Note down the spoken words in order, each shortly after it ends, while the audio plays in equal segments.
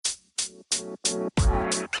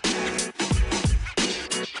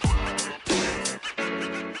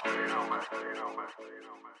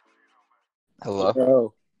Hello.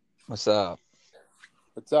 Yo, What's up?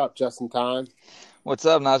 what's up? Just in time. What's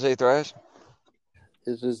up, Najee Thrash?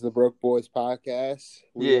 This is the Broke Boys podcast.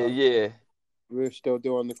 We Yeah, are yeah. we're still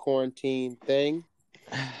doing the quarantine thing.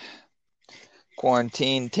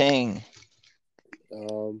 Quarantine ting.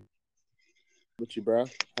 Um, what you, bro?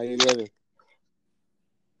 How you living?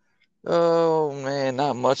 Oh man,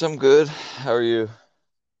 not much. I'm good. How are you?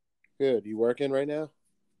 Good. You working right now?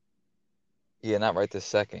 Yeah, not right this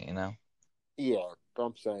second. Yeah,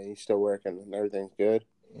 I'm saying you still working and everything's good.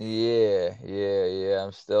 Yeah.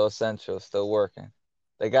 I'm still essential, still working.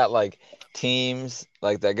 They got like teams,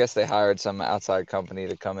 like I guess they hired some outside company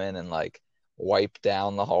to come in and like wipe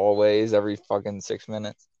down the hallways every fucking 6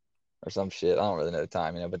 minutes or some shit. I don't really know the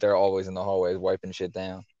time, but they're always in the hallways wiping shit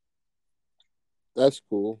down. That's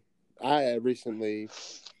cool. I had recently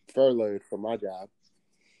furloughed from my job.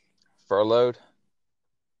 Furloughed?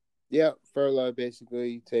 Yeah, furlough basically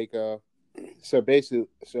you take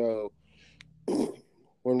so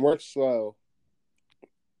when work's slow,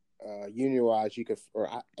 union wise you could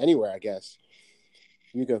anywhere I guess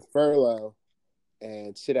you can furlough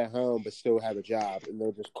and sit at home but still have a job, and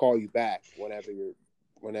they'll just call you back whenever you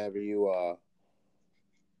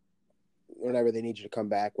whenever they need you to come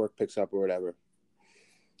back, work picks up or whatever.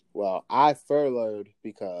 Well, I furloughed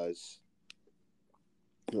because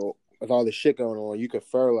with all the shit going on, you could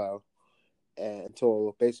furlough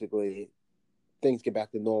until basically things get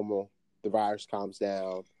back to normal, the virus calms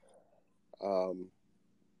down, um,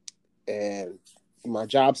 and my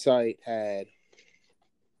job site had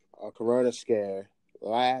a corona scare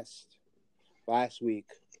last week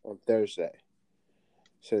on Thursday.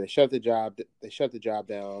 So they shut the job. They shut the job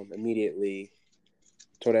down immediately.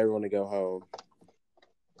 Told everyone to go home,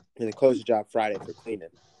 and they closed the job Friday for cleaning.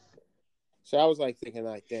 So I was like thinking,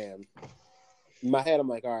 like, damn. In my head, I'm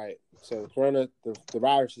like, all right. So the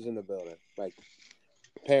virus is in the building. Like,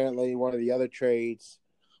 apparently, one of the other trades,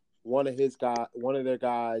 one of their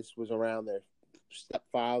guys was around their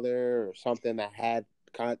stepfather or something that had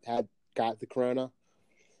got the corona,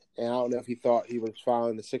 and I don't know if he thought he was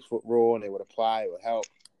following the 6 foot rule and it would apply, it would help,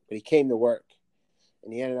 but he came to work.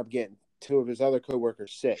 And he ended up getting two of his other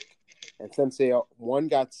coworkers sick. And since one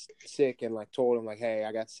got sick and like told him like, "Hey,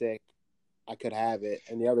 I got sick, I could have it,"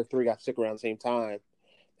 and the other three got sick around the same time,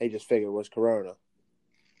 they just figured it was corona.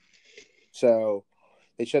 So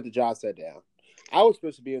they shut the job site down. I was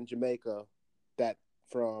supposed to be in Jamaica that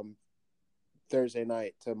from Thursday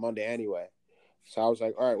night to Monday anyway. So I was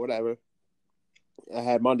like, all right, whatever. I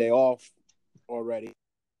had Monday off already.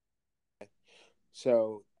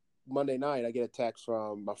 So Monday night, I get a text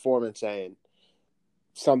from my foreman saying,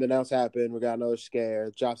 something else happened. We got another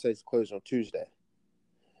scare. Job site's closed on Tuesday.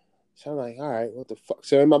 So I'm like, all right, what the fuck?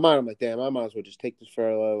 So in my mind, I'm like, damn, I might as well just take this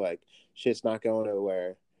furlough. Like, shit's not going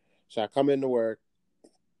nowhere. So I come into work,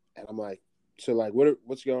 and I'm like, so like,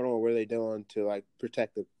 what's going on? What are they doing to like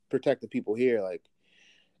protect the people here? Like,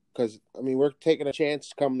 because I mean, we're taking a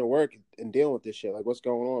chance coming to work and dealing with this shit. Like, what's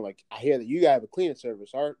going on? Like, I hear that you guys have a cleaning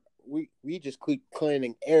service. We just keep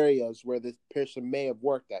cleaning areas where this person may have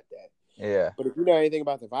worked that day. Yeah. But if you know anything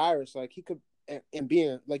about the virus, like he could, and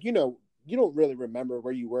being like, you don't really remember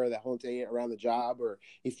where you were that whole day around the job, or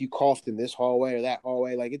if you coughed in this hallway or that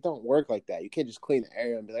hallway. Like, it don't work like that. You can't just clean the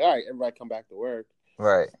area and be like, all right, everybody come back to work.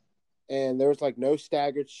 Right. And there was like no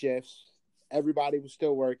staggered shifts. Everybody was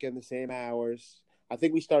still working the same hours. I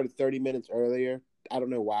think we started 30 minutes earlier. I don't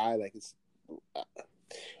know why. Like,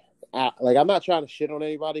 I'm not trying to shit on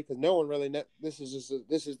anybody because no one really there's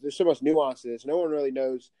so much nuance to this. No one really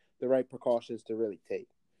knows the right precautions to really take.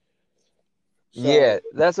 Yeah, So,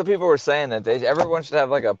 that's what people were saying that everyone should have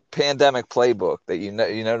like a pandemic playbook that you know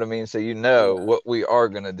what I mean, so you know yeah. what we are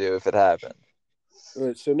gonna do if it happens.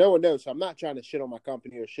 So no one knows. So I'm not trying to shit on my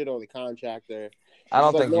company or shit on the contractor. I It's just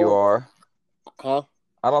don't like think no you one, are. huh?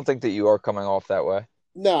 I don't think that you are coming off that way.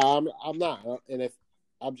 No, I'm not. And if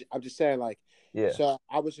I'm just saying, like, Yeah. so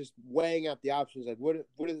I was just weighing out the options. Like, what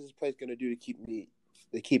is this place going to do to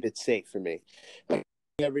keep it safe for me? Like,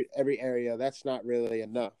 every area, that's not really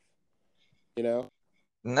enough, you know.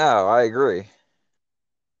 No, I agree.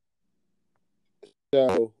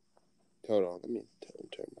 So hold on, let me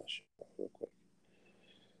turn my shit off real quick.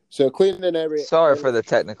 So cleaning Sorry every for the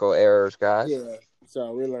technical errors, guys. yeah.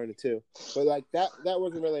 So we're learning too, but like that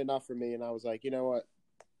wasn't really enough for me, and I was like, you know what?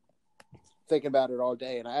 Thinking about it all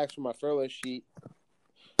day, and I asked for my furlough sheet.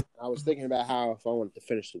 I was thinking about how if I wanted to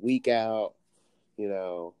finish the week out, you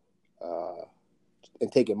know, uh,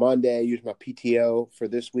 and take it Monday, use my PTO for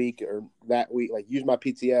this week or that week, like use my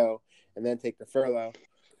PTO and then take the furlough.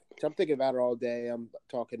 So I'm thinking about it all day. I'm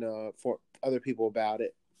talking to for other people about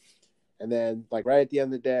it. And then, like, right at the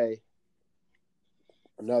end of the day,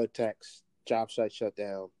 another text, job site shut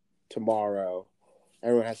down tomorrow.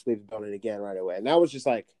 Everyone has to leave the building again right away. And that was just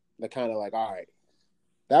like the kind of like, all right.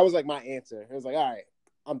 That was like my answer. It was like, all right,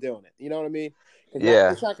 I'm doing it. You know what I mean?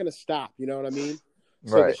 Yeah. It's not going to stop. You know what I mean?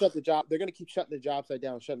 So Right. they shut the job. They're going to keep shutting the job site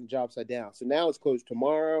down, shutting the job site down. So now it's closed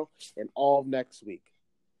tomorrow and all of next week.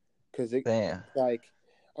 Because it's Damn. like,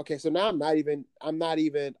 okay, so now I'm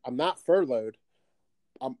not furloughed.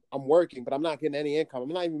 I'm working, but I'm not getting any income. I'm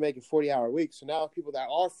not even making 40-hour weeks. So now people that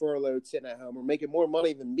are furloughed sitting at home are making more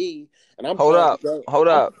money than me, and I'm Hold trying up. to go. Hold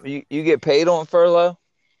up. You get paid on furlough?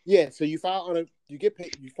 Yeah, so you get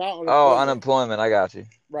paid. You file Oh, unemployment, unemployment. I got you.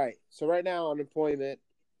 right? So right now, unemployment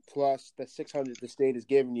plus the 600 the state is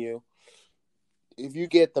giving you. If you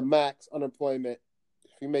get the max unemployment,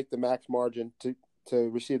 if you make the max margin to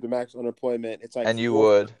receive the max unemployment, it's like And you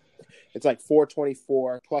would. it's like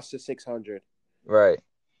 424 plus the 600. Right.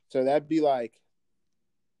 So that'd be like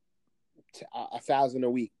 1,000 a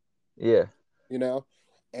week, Yeah. you know.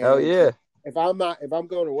 Hell And yeah. if I'm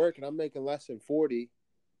going to work and I'm making less than 40,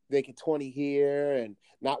 making 20 here and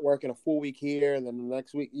not working a full week here, and then the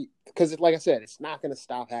next week, because like I said, it's not going to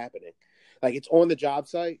stop happening. Like, it's on the job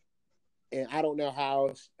site, and I don't know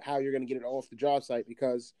how you're going to get it off the job site,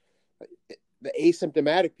 because the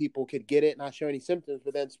asymptomatic people could get it, not show any symptoms,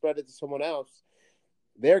 but then spread it to someone else.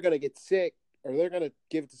 They're going to get sick, or they're going to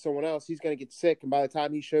give it to someone else. He's going to get sick, and by the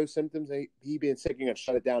time he shows symptoms, he being sick, you're going to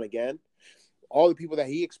shut it down again. All the people that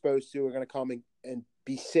he exposed to are going to come and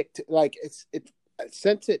be sick. Like,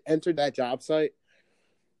 since it entered that job site,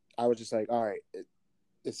 I was just like, all right,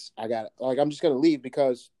 I got it. Like, I'm just going to leave,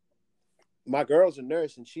 because my girl's a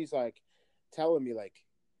nurse, and she's like telling me, like,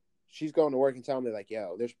 she's going to work and telling me, like,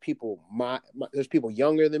 yo, there's people there's people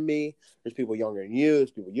younger than me, there's people younger than you,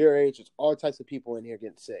 there's people your age, there's all types of people in here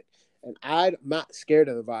getting sick. And I'm not scared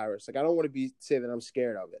of the virus. Like, I don't want to say that I'm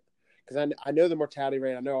scared of it, because I know the mortality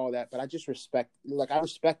rate, I know all that, but I just respect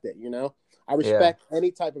it, you know? I respect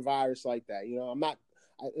any type of virus like that, you know?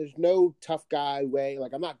 There's no tough guy way.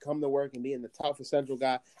 Like, I'm not coming to work and being the tough essential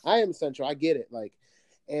guy. I am essential. I get it. Like,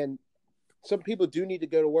 and some people do need to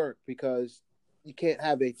go to work, because you can't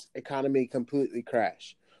have the economy completely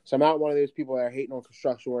crash. So I'm not one of those people that are hating on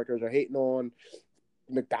construction workers or hating on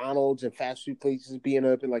McDonald's and fast food places being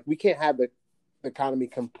open. Like, we can't have the economy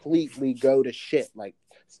completely go to shit. Like,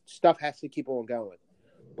 stuff has to keep on going.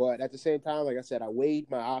 But at the same time, like I said, I weighed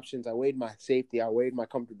my options. I weighed my safety. I weighed my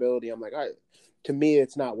comfortability. I'm like, all right, to me,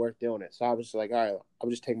 it's not worth doing it. So I was just like, all right, I'll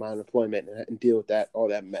just take my unemployment and deal with that, all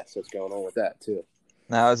that mess that's going on with that too.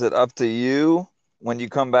 Now, is it up to you when you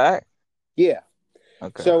come back? Yeah.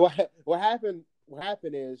 Okay. So what happened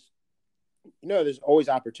is, you know, there's always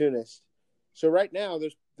opportunists. So right now,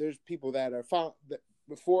 there's people that are found that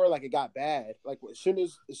before, like, it got bad. Like, as soon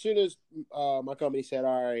as my company said,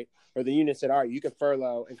 all right, or the union said, all right, you can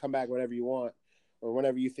furlough and come back whenever you want or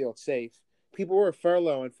whenever you feel safe. People were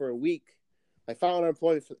furloughing for a week. Like, filing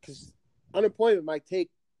unemployment, because unemployment might take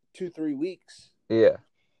 2-3 weeks. Yeah.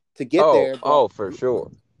 To get there. But for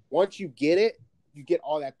sure. Once you get it, you get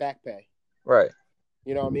all that back pay. Right.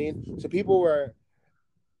 You know what I mean? So people were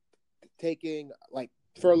taking, like,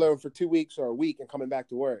 furlough for 2 weeks or a week and coming back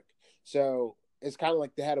to work. So it's kind of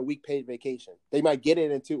like they had a week paid vacation. They might get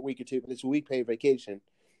it in a week or two, but it's a week paid vacation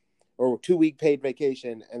or 2 week paid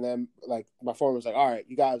vacation. And then, like, my foreman was like, all right,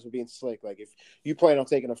 you guys are being slick. Like, if you plan on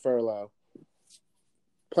taking a furlough,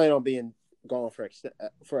 plan on being gone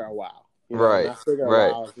for a while. You know? Right. And I figure a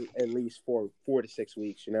while is at least 4 to 6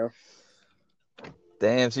 weeks, you know?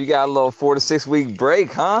 Damn, so you got a little 4 to 6 week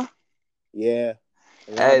break, huh? Yeah.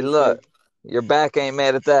 Hey, look, your back ain't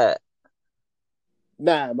mad at that.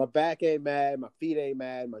 Nah, my back ain't mad. My feet ain't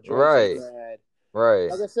mad. My joints ain't mad. Right.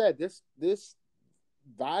 Like I said, this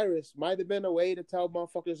virus might have been a way to tell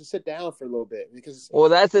motherfuckers to sit down for a little bit, because. Well,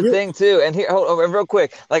 that's the thing too. And here, hold on, real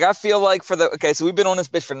quick. Like, I feel like so we've been on this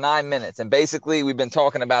bitch for 9 minutes, and basically we've been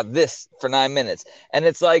talking about this for 9 minutes, and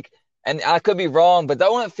it's like, and I could be wrong, but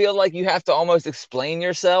don't it feel like you have to almost explain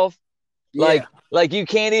yourself? Yeah. Like you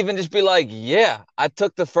can't even just be like, yeah, I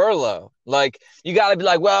took the furlough. Like, you got to be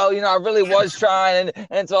like, well, you know, I really was trying, and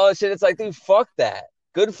it's all that shit. It's like, dude, fuck that.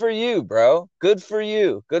 Good for you, bro. Good for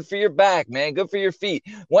you. Good for your back, man. Good for your feet.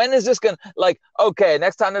 When is this going to, like, okay,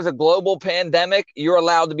 next time there's a global pandemic, you're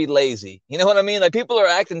allowed to be lazy. You know what I mean? Like, people are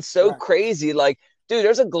acting so crazy. Like, dude,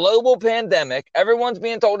 there's a global pandemic. Everyone's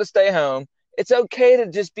being told to stay home. It's okay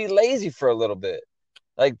to just be lazy for a little bit.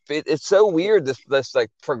 Like it's so weird this like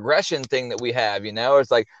progression thing that we have, you know?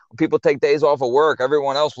 It's like when people take days off of work,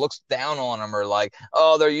 everyone else looks down on them or like,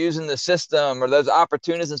 oh, they're using the system or those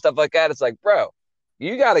opportunities and stuff like that. It's like, bro,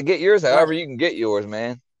 you got to get yours however Right. you can get yours,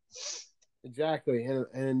 man. Exactly.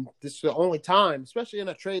 And this is the only time, especially in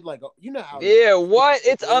a trade like how Yeah, what?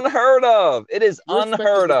 It's is. unheard of. It is We're expected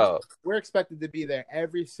unheard to of. we're expected to be there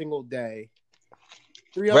every single day,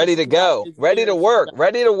 Ready to 365 go, days a ready year, to work,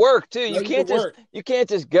 ready to work too. You ready to can't just work. you can't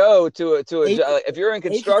just go to a Eight job. If you're in 8 to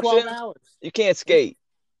 12 construction, hours. you can't Eight, skate.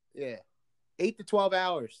 yeah, 8 to 12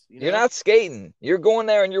 hours. You're not skating. You're going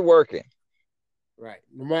there and you're working. Right.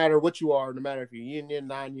 No matter what you are, no matter if you're union,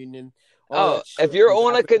 non-union, all Oh, that shit is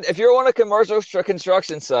happening. if you're on a commercial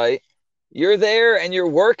construction site, you're there and you're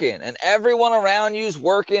working, and everyone around you is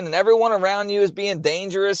working, and everyone around you is being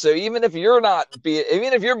dangerous. So even if you're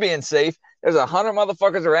being safe, there's 100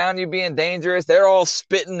 motherfuckers around you being dangerous. They're all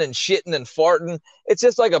spitting and shitting and farting. It's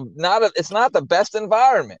just like it's not the best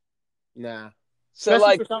environment. Nah. So Especially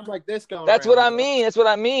like for something like this going that's what around, I mean. That's what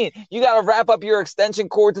I mean. You got to wrap up your extension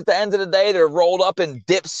cords at the end of the day. They're rolled up in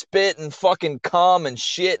dip spit and fucking cum and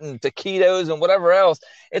shit and taquitos and whatever else.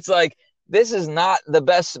 It's like, this is not the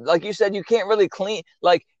best. Like you said, you can't really clean,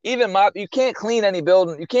 like you can't clean any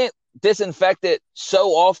building. You can't disinfect it so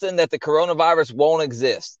often that the coronavirus won't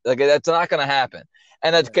exist. Like that's not going to happen.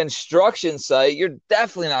 And a Right. construction site, you're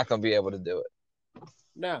definitely not going to be able to do it.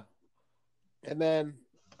 No. And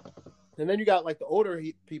then you got like the older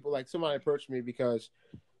people. Like somebody approached me because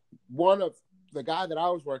one of the guy that I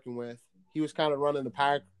was working with, he was kind of running the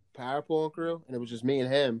power pulling crew, and it was just me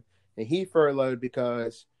and him. And he furloughed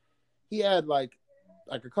because he had like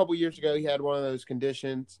a couple years ago, he had one of those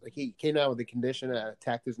conditions. Like he came out with a condition that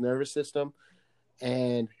attacked his nervous system,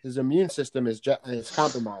 and his immune system is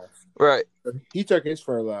compromised. Right. He took his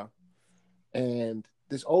furlough, and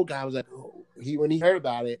this old guy was like, when he heard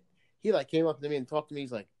about it, he like came up to me and talked to me.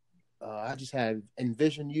 He's like, I just had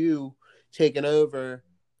envisioned you taking over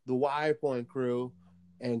the wire point crew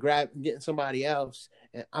and getting somebody else.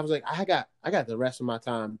 And I was like, I got the rest of my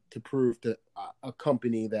time to prove to a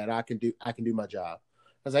company that I can do my job.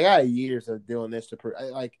 I was like, I got years of doing this to prove.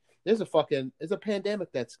 Like, there's a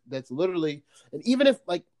pandemic that's literally, and even if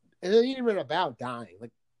like, it ain't even about dying.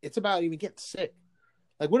 Like, it's about even getting sick.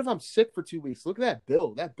 Like, what if I'm sick for 2 weeks? Look at that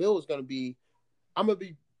bill. That bill is gonna be, I'm gonna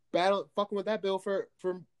be fucking with that bill for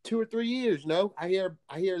 2 or 3 years. No, I hear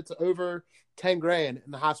it's over 10 grand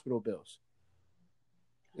in the hospital bills.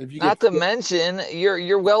 If you Not get to mention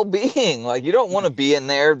your well being. Like you don't want to be in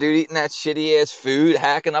there, dude, eating that shitty ass food,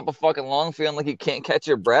 hacking up a fucking lung, feeling like you can't catch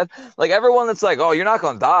your breath. Like everyone that's like, oh, you're not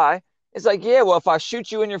gonna die. It's like, yeah, well, if I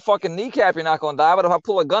shoot you in your fucking kneecap, you're not gonna die. But if I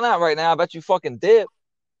pull a gun out right now, I bet you fucking dip.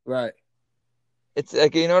 right, It's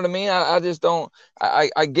like, you know what I mean? I just don't,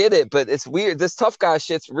 I get it, but it's weird. This tough guy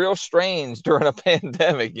shit's real strange during a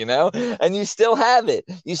pandemic, you know? And you still have it.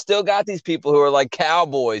 You still got these people who are like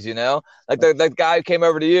cowboys, you know? Like that guy who came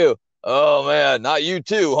over to you. Oh man, not you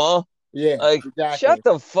too, huh? yeah, Like, exactly, shut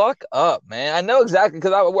the fuck up, man. I know exactly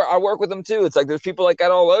because I work with them too. It's like there's people like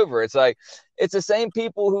that all over. It's like, it's the same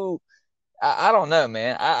people who, I don't know,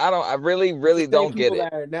 man. I really, it's the really same don't get people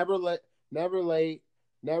it. that are never late,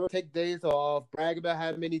 never take days off, brag about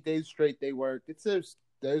how many days straight they work. It's those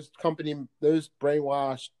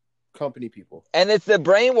brainwashed company people. And it's the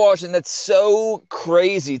brainwashing that's so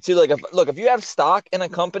crazy too. Like, if you have stock in a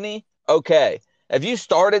company, okay. If you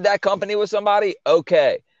started that company with somebody,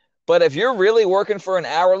 okay. But if you're really working for an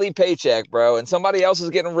hourly paycheck, bro, and somebody else is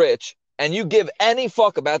getting rich, and you give any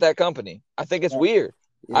fuck about that company, I think it's weird.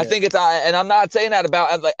 I Yeah, think and I'm not saying that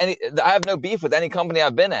about like any. I have no beef with any company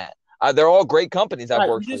I've been at. They're all great companies I've right.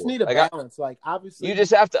 You worked just for. need a Like balance. Like you obviously,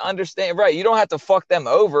 just have to understand, right? You don't have to fuck them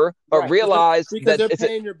over, but right, realize because that they're it's a,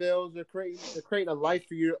 paying your bills. They're creating a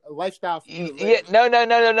lifestyle for you to yeah, live. no,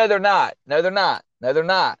 they're not. No, they're not. No, they're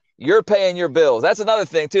not. You're paying your bills. That's another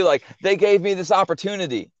thing too. Like they gave me this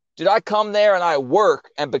opportunity. Did I come there and I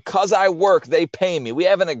work, and because I work, they pay me. We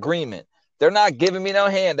have an agreement. They're not giving me no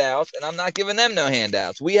handouts, and I'm not giving them no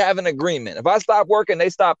handouts. We have an agreement. If I stop working, they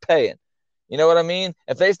stop paying. You know what I mean?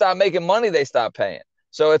 If they stop making money, they stop paying.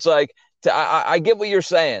 So it's like I get what you're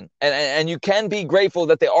saying, and you can be grateful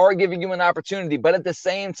that they are giving you an opportunity, but at the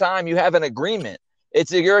same time, you have an agreement.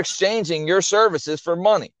 It's you're exchanging your services for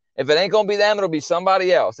money. If it ain't gonna be them, it'll be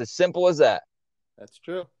somebody else. As simple as that. That's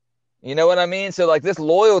true. You know what I mean? So like this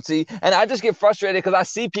loyalty, and I just get frustrated because I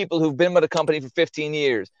see people who've been with a company for 15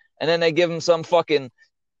 years, and then they give them some fucking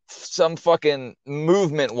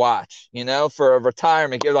movement watch, you know, for a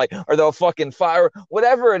retirement. You're like, or they'll fucking fire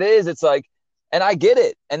whatever it is. It's like, And I get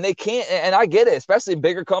it. And they can't, and I get it, especially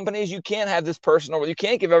bigger companies. You can't have this personal, you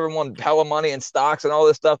can't give everyone hella money and stocks and all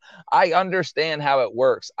this stuff. I understand how it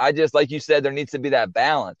works. I just, like you said, there needs to be that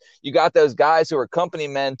balance. You got those guys who are company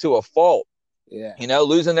men to a fault, Yeah.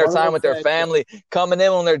 losing their time with their family, coming in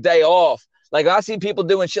on their day off. Like, I see people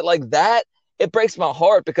doing shit like that. It breaks my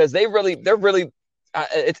heart because they're really,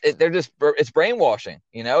 it's brainwashing.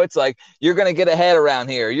 It's like, you're going to get ahead around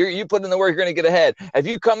here. You put in the work, you're going to get ahead. If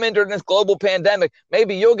you come in during this global pandemic,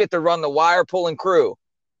 maybe you'll get to run the wire pulling crew.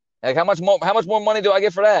 Like, how much more money do I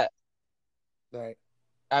get for that? Right.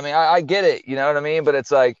 I mean, I get it. You know what I mean? But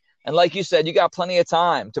it's like, and like you said, you got plenty of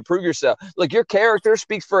time to prove yourself. Look, your character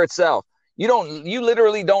speaks for itself. You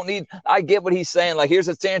literally don't need, I get what he's saying. Like, here's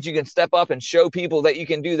a chance you can step up and show people that you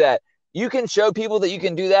can do that. You can show people that you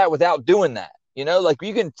can do that without doing that. Like,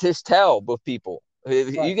 you can just tell with people. Right.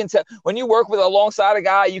 You can tell when you work with alongside a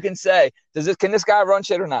guy, you can say, can this guy run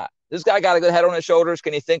shit or not? This guy got a good head on his shoulders.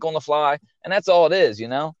 Can he think on the fly? And that's all it is,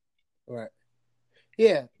 Right.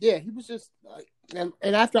 Yeah. Yeah. He was just and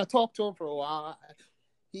after I talked to him for a while,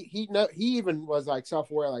 he even was like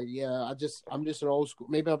self-aware, like, yeah, I'm just an old school.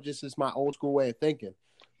 Maybe it's my old school way of thinking.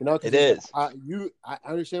 It is. I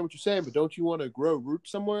understand what you're saying, but don't you want to grow roots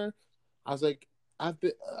somewhere? I was like, I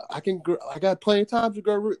got plenty of time to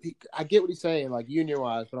grow roots. I get what he's saying, like union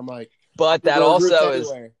wise, but I'm like, but that also is,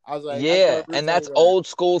 I was like, yeah, and that's old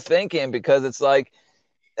school thinking because it's like,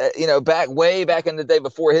 way back in the day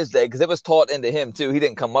before his day, because it was taught into him too. He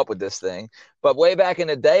didn't come up with this thing, but way back in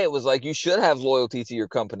the day, it was like, you should have loyalty to your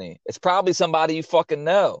company. It's probably somebody you fucking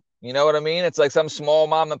know. You know what I mean? It's like some small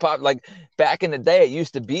mom and pop. Like, back in the day, it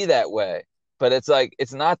used to be that way, but it's like,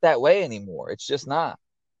 it's not that way anymore. It's just not.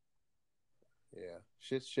 Yeah,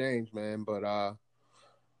 shit's changed, man. But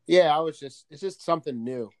yeah, it's just something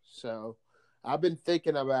new. So I've been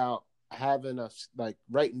thinking about having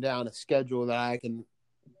writing down a schedule that I can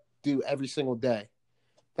do every single day.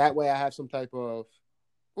 That way I have some type of,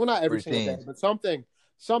 well, not every routine. single day, but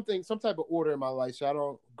some type of order in my life, so I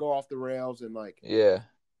don't go off the rails and yeah,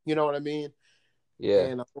 you know what I mean? Yeah.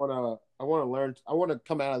 And I want to learn. I want to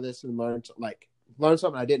come out of this and learn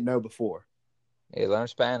something I didn't know before. Yeah, learn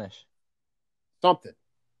Spanish. Something.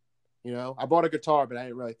 I bought a guitar, but I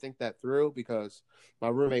didn't really think that through because my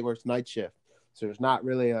roommate works night shift. So there's not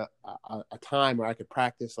really a time where I could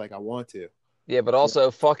practice like I want to. Yeah, but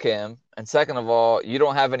also fuck him. And second of all, you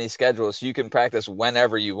don't have any schedule, so you can practice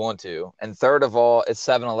whenever you want to. And third of all, it's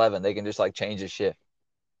 7-Eleven. They can just change his shit.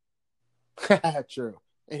 True.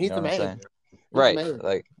 And he's the man. Right.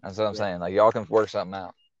 Like, that's what I'm saying. Like, y'all can work something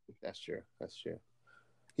out. That's true.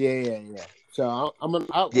 Yeah. So I want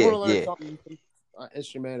to learn something,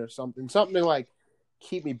 instrument or something to like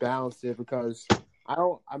keep me balanced there, because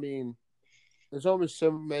there's almost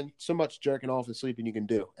so much jerking off and sleeping you can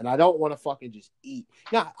do, and I don't want to fucking just eat.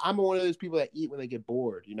 Now, I'm one of those people that eat when they get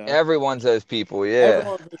bored. Everyone's those people. Yeah,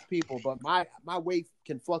 everyone's those people. But my weight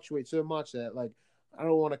can fluctuate so much that like I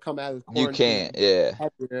don't want to come out of quarantine. You can't. Yeah,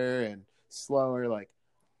 heavier and slower. Like,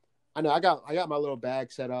 I know I got my little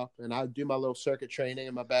bag set up, and I do my little circuit training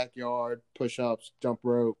in my backyard: push-ups, jump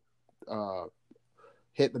rope,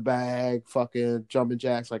 hit the bag, fucking jumping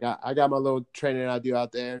jacks. Like, I got my little training I do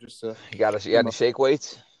out there just to. You got any shake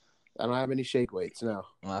weights? I don't have any shake weights, no.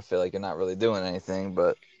 Well, I feel like you're not really doing anything,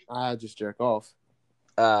 but I just jerk off.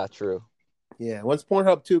 True. Yeah, when's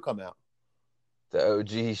Pornhub 2 come out? The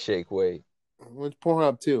OG shake weight. When's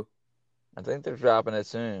Pornhub 2? I think they're dropping it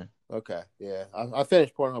soon. Okay, yeah. I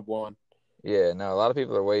finished Pornhub 1. Yeah, no, a lot of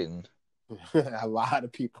people are waiting. A lot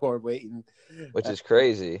of people are waiting. Which is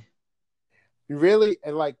crazy. Really?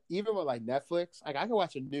 And like, even with like Netflix, like I can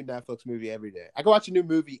watch a new Netflix movie every day. I can watch a new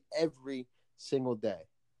movie every single day.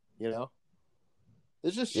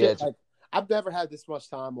 There's just shit like I've never had this much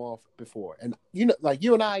time off before. And like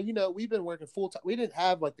you and I, we've been working full time. We didn't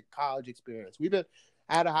have like the college experience. We've been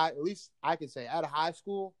at least I can say out of high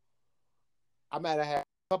school, I might have had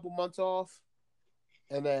a couple months off,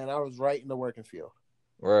 and then I was right in the working field.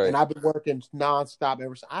 Right. And I've been working nonstop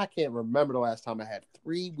ever since. I can't remember the last time I had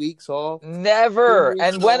 3 weeks off. Never.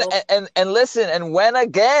 And when and listen, and when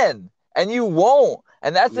again? And you won't.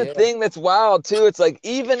 And that's the thing that's wild too. It's like,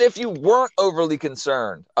 even if you weren't overly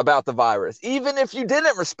concerned about the virus, even if you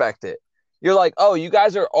didn't respect it, you're like, oh, you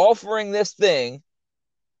guys are offering this thing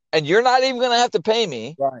and you're not even going to have to pay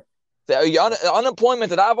me. Right. The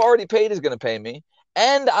unemployment that I've already paid is going to pay me.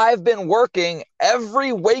 And I've been working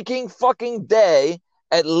every waking fucking day,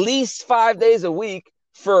 at least 5 days a week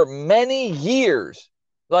for many years.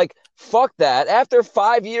 Like, fuck that. After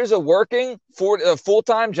 5 years of working for a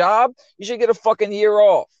full-time job, you should get a fucking year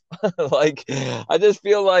off. Like, I just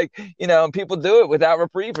feel like, and people do it without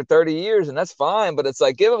reprieve for 30 years, and that's fine. But it's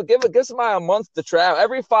like, give somebody a month to travel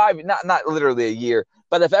every five, not literally a year,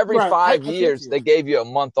 but if every Right, five I get years you. they gave you a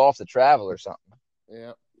month off to travel or something,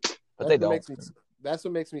 Yeah, but they don't. that's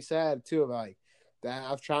what makes me sad too. Like that,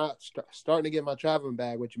 I've tried starting to get my traveling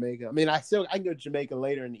bag with Jamaica. I mean, I can go to Jamaica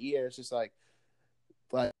later in the year. It's just like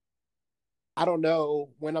I don't know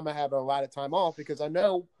when I'm gonna have a lot of time off because I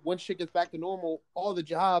know when shit gets back to normal, all the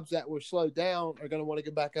jobs that were slowed down are gonna want to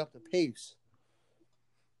get back up to pace.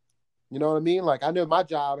 You know what I mean? Like I know my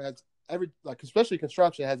job has especially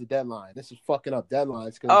construction has a deadline. This is fucking up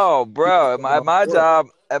deadlines because Oh, people bro, don't want to work.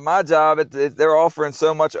 at my job, they're offering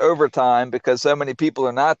so much overtime because so many people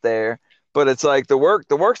are not there. But it's like the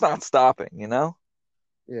work's not stopping, you know?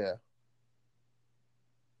 Yeah.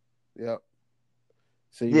 Yep.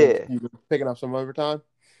 So Yeah. you been picking up some overtime?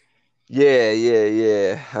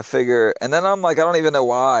 Yeah. I figure, and then I'm like, I don't even know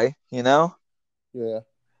why, you know? Yeah.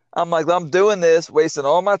 I'm like, I'm doing this, wasting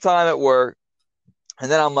all my time at work.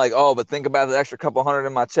 And then I'm like, oh, but think about the extra couple hundred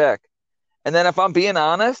in my check. And then if I'm being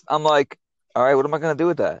honest, I'm like, all right, what am I going to do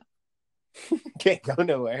with that? Can't go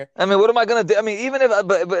nowhere. I mean, what am I gonna do? I mean, even if,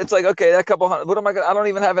 but it's like, okay, that couple hundred. What am I gonna? I don't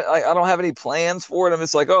even have it. Like, I don't have any plans for it. I'm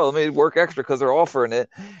just like, oh, let me work extra because they're offering it.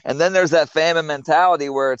 And then there's that famine mentality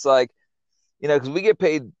where it's like, because we get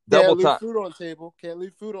paid double Can't leave time. food on table. Can't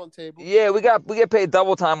leave food on table. Yeah, we get paid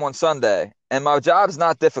double time on Sunday, and my job's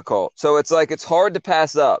not difficult, so it's like it's hard to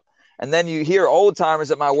pass up. And then you hear old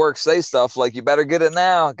timers at my work say stuff like, "You better get it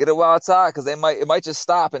now, get it while it's hot, because it might just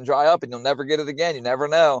stop and dry up, and you'll never get it again. You never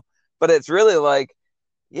know." But it's really like,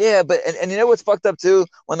 yeah, but and you know what's fucked up too?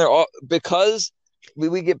 When they're all because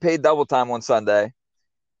we get paid double time on Sunday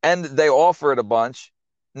and they offer it a bunch.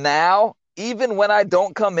 Now, even when I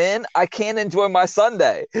don't come in, I can't enjoy my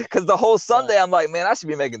Sunday because the whole Right. Sunday I'm like, man, I should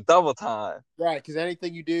be making double time. Right. Because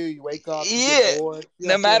anything you do, you wake up, you get Yeah, bored. You're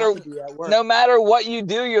no like, damn, I matter could be at work. no matter what you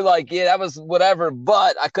do, you're like, yeah, that was whatever,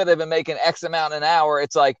 but I could have been making X amount an hour.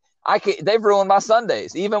 It's like they've ruined my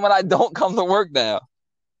Sundays, even when I don't come to work now.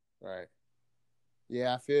 Right.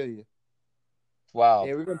 Yeah, I feel you. Wow.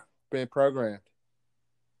 Yeah, we've been programmed.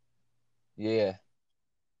 Yeah.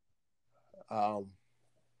 Um,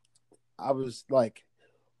 I was like,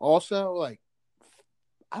 also like,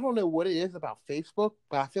 I don't know what it is about Facebook,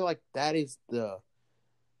 but I feel like that is the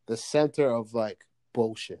center of like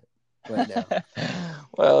bullshit right now.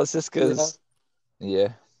 Well, it's just You know, because, yeah.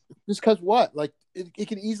 just because what? Like, it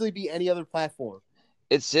can easily be any other platform.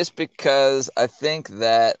 It's just because I think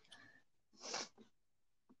that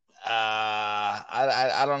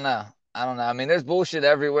I don't know. I don't know. I mean, there's bullshit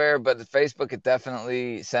everywhere, but Facebook it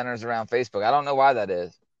definitely centers around Facebook. I don't know why that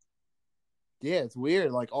is. Yeah, it's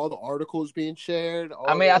weird. Like all the articles being shared, I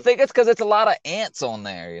all mean, I the think it's because it's a lot of ants on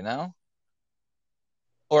there,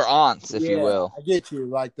 or aunts, if you yeah, will. I get you.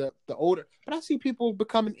 Like the older, but I see people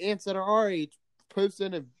becoming ants that are our age,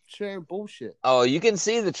 posting and sharing bullshit. Oh, you can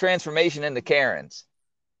see the transformation into Karens.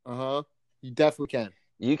 Uh-huh. You definitely can.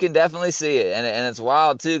 You can definitely see it, and it's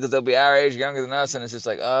wild too because they'll be our age, younger than us, and it's just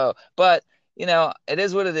like, oh, but it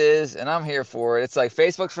is what it is, and I'm here for it. It's like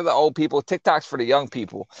Facebook's for the old people, TikTok's for the young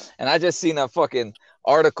people, and I just seen a fucking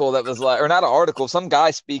article that was like, or not an article, some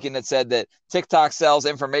guy speaking that said that TikTok sells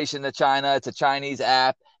information to China. It's a Chinese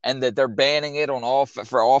app, and that they're banning it on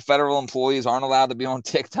for all federal employees aren't allowed to be on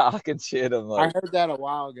TikTok and shit. I'm I like, heard that a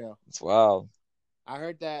while ago. it's wild. I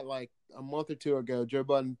heard that like a month or two ago. Joe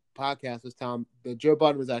Budden podcast was telling that Joe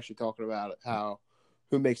Budden was actually talking about it, how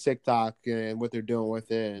who makes TikTok and what they're doing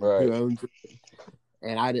with it and Right. who owns it.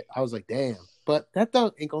 And I was like, damn. But that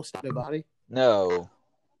ain't gonna stop nobody. No.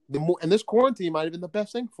 And this quarantine might have been the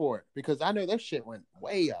best thing for it because I know that shit went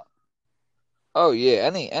way up. Oh yeah,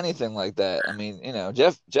 anything like that. I mean,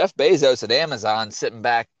 Jeff Bezos at Amazon sitting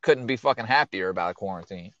back couldn't be fucking happier about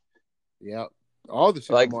quarantine. Yep. All the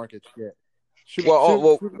Like, supermarkets shit.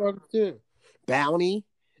 well, Supermarkets too. Bounty.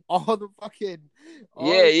 All the fucking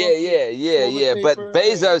all yeah, the fucking toilet yeah. paper.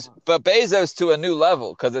 But Bezos to a new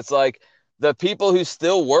level because it's like the people who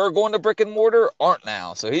still were going to brick and mortar aren't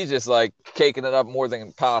now. So he's just like caking it up more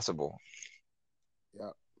than possible.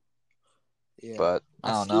 Yep. Yeah. But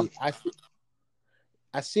I don't know.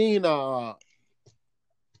 I seen I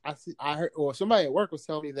heard or somebody at work was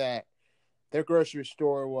telling me that their grocery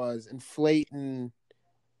store was inflating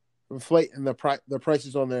the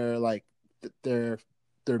prices on their like their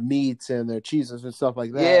meats and their cheeses and stuff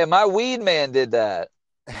like Yeah, that. my weed man did that.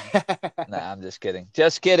 Nah, I'm just kidding.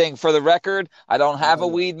 Just kidding. For the record, I don't have Oh, a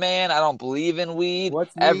no. weed man. I don't believe in weed.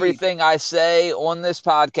 What's weed? Everything I say on this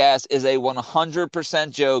podcast is a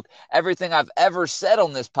 100% joke. Everything I've ever said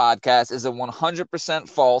on this podcast is a 100%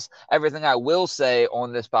 false. Everything I will say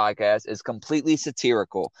on this podcast is completely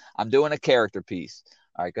satirical. I'm doing a character piece.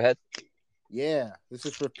 All right, go ahead. Yeah, this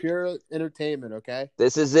is for pure entertainment. Okay,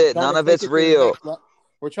 This is we're it. trying None to of take it's it to the real. next level.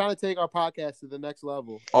 We're trying to take our podcast to the next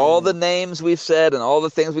level, All the and names we've said and all the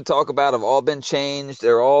things we talk about have all been changed.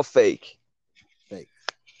 They're all fake. hey,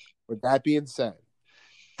 with that being said,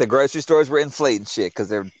 The grocery stores were inflating shit because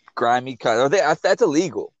they're grimy. That's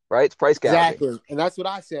illegal, right? It's price gouging, exactly, and that's what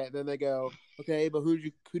I said. Then they go, okay, but who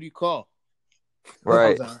do you call? I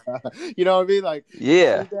was right? like, you know what I mean? Like, you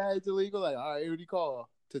Yeah, see that it's illegal. Like, all right, who do you call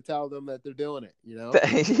to tell them that they're doing it? You know?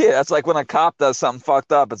 yeah. That's like when a cop does something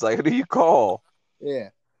fucked up. It's like, who do you call? Yeah.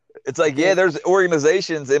 It's And like, yeah, then there's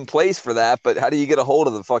organizations in place for that, but how do you get a hold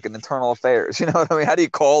of the fucking internal affairs? You know what I mean? How do you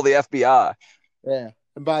call the FBI? yeah,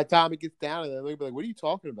 and by the time it gets down to them, they'll be like, "What are you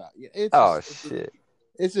talking about?" Yeah, Oh shit.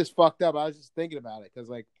 it's just fucked up. I was just thinking about it because,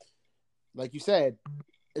 like you said,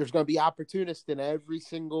 there's going to be opportunists in every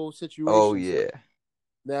single Oh situation. So yeah.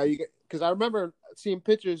 now you get because I remember seeing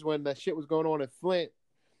pictures when that shit was going on in Flint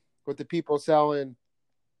with the people selling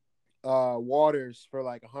waters for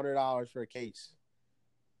like $100 for a case.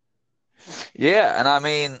 Yeah, and I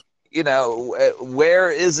mean,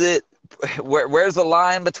 where is it? Where's the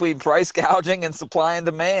line between price gouging and supply and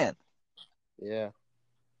demand? Yeah,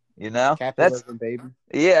 That's capitalism, baby.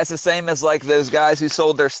 yeah, it's the same as like those guys who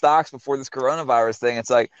sold their stocks before this coronavirus thing. It's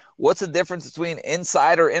like, what's the difference between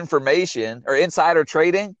insider information or insider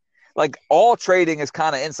trading? Like all trading is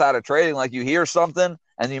kind of insider trading. Like you hear something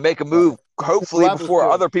and you make a Right. move, There's hopefully levels before to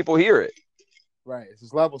it. other people hear it. Right.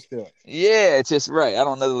 There's levels to it. Yeah, it's just right. I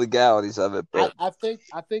don't know the legalities of it, but I think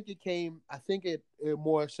it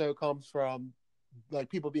more so comes from like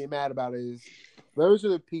people being mad about it is those are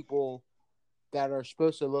the people that are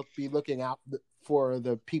supposed to be looking out for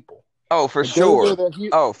the people. oh, for Like, those are sure. the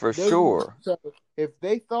Oh, for those are the, sure. so if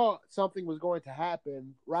they thought something was going to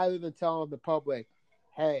happen, rather than telling the public,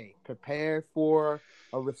 "Hey, prepare for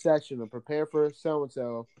a recession or prepare for so and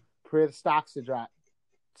so, prepare the stocks to drop,"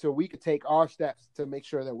 so we could take our steps to make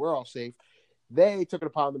sure that we're all safe. They took it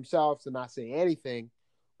upon themselves to not say anything,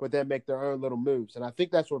 but then make their own little moves, and I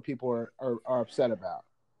think that's what people are upset about.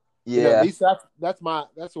 You know, at Yeah. least that's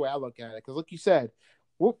the way I look at it. Because, like you said,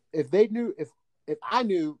 if they knew if I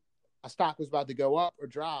knew a stock was about to go up or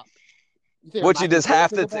drop, you think I'm What you not going just to do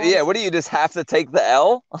have anything to, about yeah, it? what do you just have to take the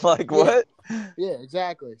L? Like Yeah, what? yeah,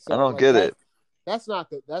 exactly. I So don't like get it. that's not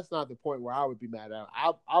the point where I would be mad at.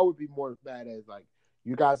 I would be more mad at like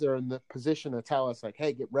you guys are in the position to tell us like,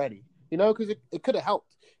 hey, get ready. You know, because it could have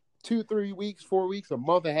helped 2, 3 weeks, 4 weeks, a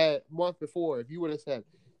month ahead, month before. If you would have said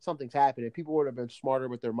something's happening, people would have been smarter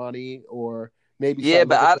with their money or maybe Yeah, start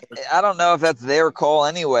but looking for. I don't know if that's their call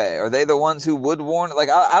anyway. Are they the ones who would warn? Like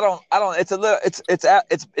I don't. It's a little.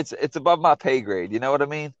 It's above my pay grade. You know what I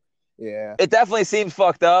mean? Yeah, It definitely seems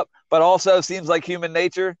fucked up, but also seems like human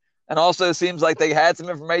nature. And also seems like they had some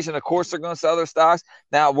information. Of course, they're going to sell their stocks.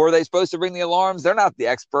 Now, were they supposed to ring the alarms? They're not the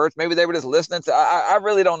experts. Maybe they were just listening to. I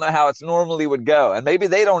really don't know how it's normally would go, and maybe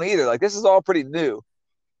they don't either. Like this is all pretty new.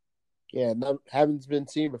 yeah, no, haven't been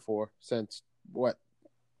seen before since what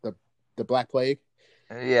the the Black Plague.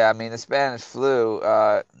 Yeah, I mean the Spanish flu. Is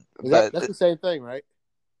that But that's the same thing, right?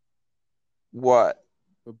 what?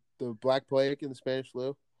 The Black Plague and the Spanish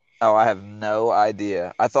flu. Oh, I have no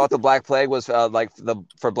idea. I thought the Black Plague was like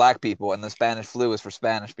for black people, and the Spanish flu was for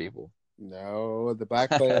Spanish people. No, the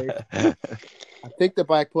Black Plague. I think the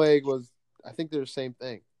Black Plague was. I think they're the same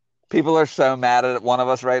thing. People are so mad at one of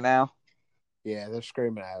us right now. Yeah, they're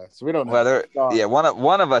screaming at us. We don't know. Whether Sorry. yeah,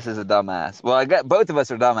 one of us is a dumbass. Well, I got both of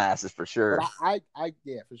us are dumbasses for But sure.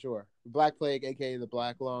 yeah, for sure. Black Plague, aka the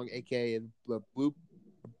Black Lung, aka the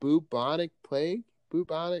bubonic plague,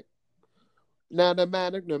 bubonic,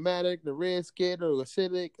 pneumatic, the red skin or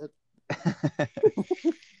acidic.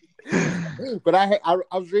 But I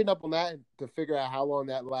was reading up on that to figure out how long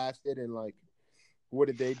that lasted and like what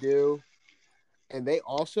did they do, and they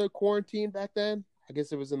also quarantined back then. I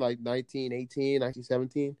guess it was in like 1918,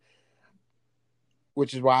 1917,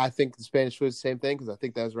 which is why I think the Spanish flu was the same thing because I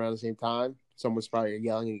think that was around the same time. Someone's probably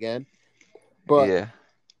yelling again, but Yeah.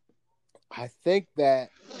 I think that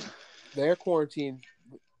their quarantines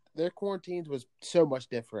was so much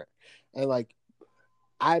different, and like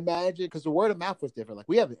I imagine because the word of mouth was different. Like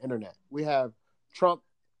we have the internet, we have Trump.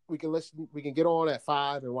 We can listen. We can get on at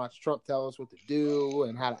 5 and watch Trump tell us what to do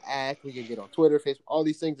and how to act. We can get on Twitter, Facebook, all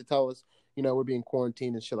these things to tell us, we're being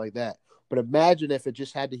quarantined and shit like that. But imagine if it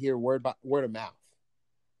just had to hear word of mouth.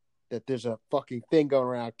 that there's a fucking thing going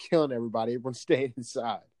around killing everybody. Everyone's staying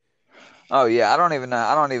inside. Oh yeah, I don't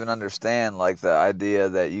even understand like the idea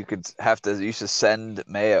that you should send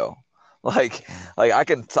mail. Like I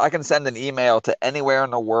can send an email to anywhere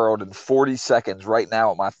in the world in 40 seconds right now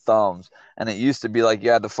with my thumbs. And it used to be like you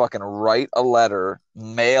had to fucking write a letter,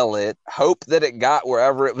 mail it, hope that it got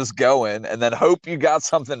wherever it was going, and then hope you got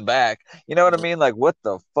something back. You know what I mean? Like what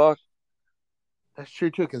the fuck? That's true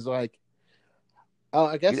too, because like, oh,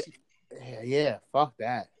 I guess, yeah, fuck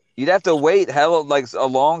that. You'd have to wait hell like a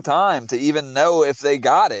long time to even know if they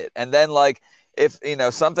got it, and then like if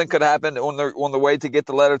something could happen on the way to get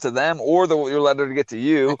the letter to them or your letter to get to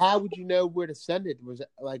you. How would you know where to send it? Was it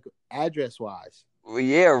like address wise? Well,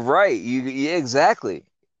 yeah, right. Yeah, exactly.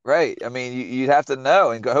 Right. I mean, you'd have to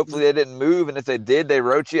know, and hopefully they didn't move, and if they did, they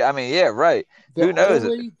wrote you. I mean, yeah, right. Who knows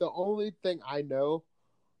it? The only thing I know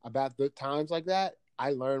about the times like that,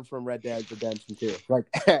 I learned from Red Dead Redemption 2. Like,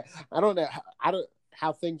 I don't know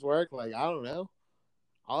how things work. Like, I don't know.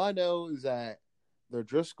 All I know is that the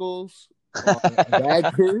Driscolls are a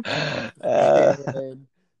bad group, and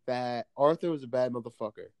that Arthur was a bad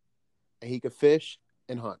motherfucker, and he could fish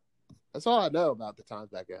and hunt. That's all I know about the times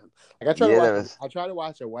back then. Like I tried to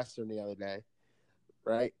watch a Western the other day,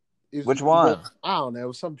 right? Which one? I don't know. It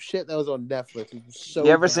was some shit that was on Netflix. It was so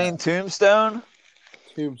you ever bad. seen Tombstone?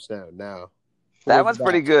 Tombstone, no. That one's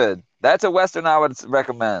pretty good. That's a Western I would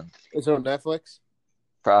recommend. Is it on Netflix?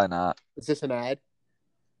 Probably not. Is this an ad?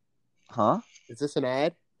 Huh? Is this an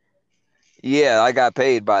ad? Yeah, I got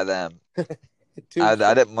paid by them.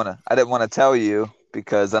 I didn't want to tell you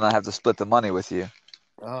because then I have to split the money with you.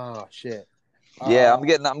 Oh shit. Yeah, I'm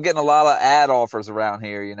getting a lot of ad offers around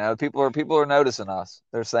here. People are noticing us.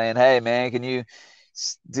 They're saying, "Hey, man, can you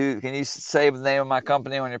say the name of my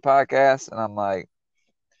company on your podcast?" And I'm like,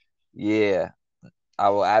 "Yeah, I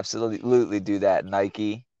will absolutely do that,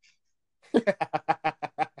 Nike."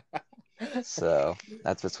 So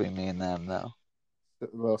that's between me and them, though. A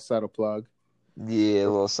little subtle plug. Yeah, a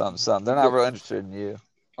little something. They're not real interested in you.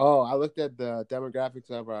 Oh, I looked at the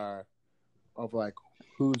demographics of like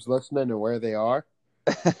who's listening and where they are.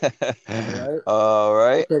 Right? All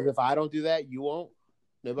right. Because if I don't do that, you won't.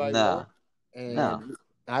 Nobody will. And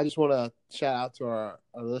I just want to shout out to our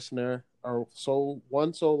listener,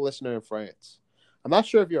 one sole listener in France. I'm not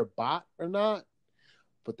sure if you're a bot or not,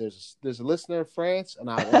 but there's a listener in France, and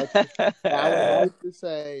I would like to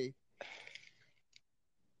say,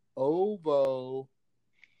 Ovo,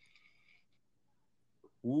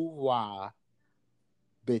 woo-wah,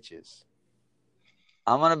 bitches.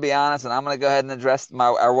 I'm going to be honest, and I'm going to go ahead and address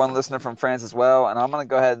our one listener from France as well, and I'm going to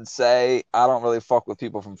go ahead and say I don't really fuck with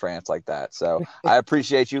people from France like that. So I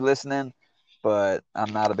appreciate you listening, but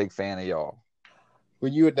I'm not a big fan of y'all.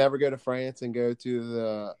 When you would never go to France and go to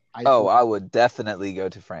the I would definitely go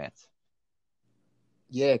to France.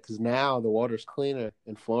 Yeah, because now the water's cleaner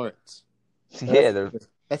in Florence. Yeah,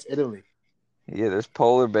 that's Italy. Yeah, there's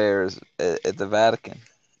polar bears at the Vatican.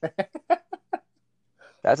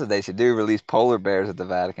 That's what they should do, release polar bears at the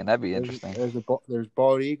Vatican. That'd be interesting. There's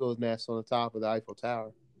bald eagle's nest on the top of the Eiffel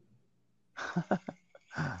Tower.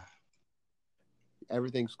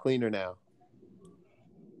 Everything's cleaner now.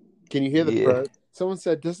 Can you hear the bird? Someone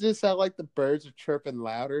said, doesn't it sound like the birds are chirping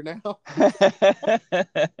louder now?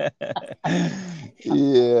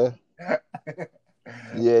 Yeah.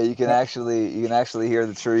 Yeah, you can actually hear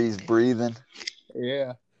the trees breathing.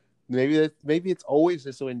 Yeah. Maybe it's always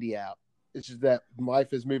this windy out. It's just that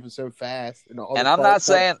life is moving so fast, and I'm not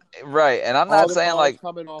saying like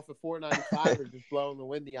coming off of 495 are just blowing the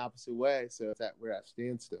wind the opposite way, so we're at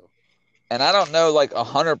standstill. And I don't know like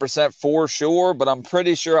 100% for sure, but I'm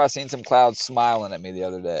pretty sure I seen some clouds smiling at me the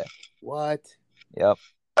other day. What? Yep.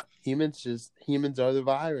 Humans are the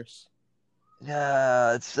virus.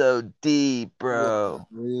 Yeah, it's so deep, bro.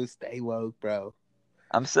 Yeah, stay woke, bro.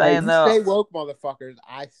 I'm saying though, stay woke, motherfuckers.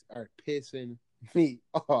 I are pissing me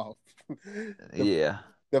off. Yeah.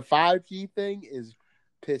 The 5G thing is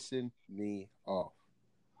pissing me off.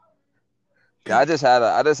 I just had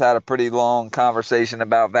a pretty long conversation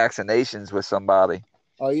about vaccinations with somebody.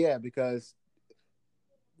 Oh yeah, because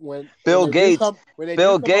when Bill Gates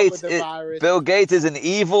is an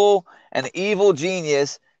evil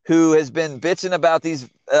genius who has been bitching about these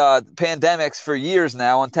pandemics for years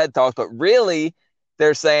now on TED Talks, but really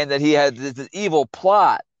they're saying that he had this evil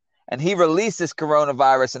plot. And he released this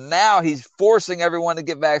coronavirus, and now he's forcing everyone to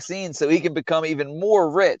get vaccines so he can become even more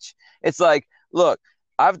rich. It's like, look,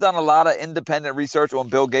 I've done a lot of independent research on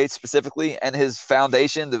Bill Gates specifically and his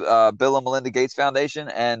foundation, the Bill and Melinda Gates Foundation.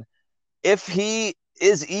 And if he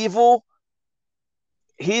is evil,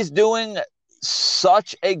 he's doing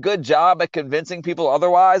such a good job at convincing people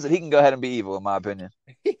otherwise that he can go ahead and be evil, in my opinion.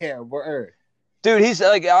 Yeah, word. Dude, he's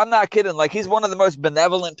like, I'm not kidding. Like, he's one of the most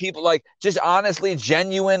benevolent people, like, just honestly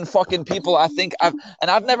genuine fucking people I think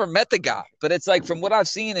I've never met the guy, but it's like from what I've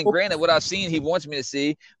seen, and granted, what I've seen, he wants me to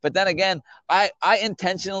see. But then again, I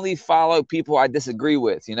intentionally follow people I disagree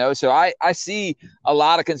with, you know? So I see a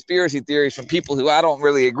lot of conspiracy theories from people who I don't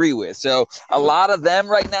really agree with. So a lot of them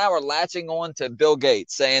right now are latching on to Bill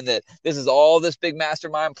Gates, saying that this is all this big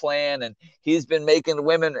mastermind plan, and he's been making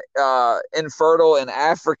women infertile in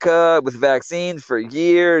Africa with vaccines for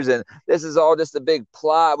years, and this is all just a big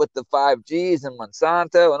plot with the 5Gs and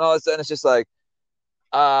Monsanto and all this. And it's just like,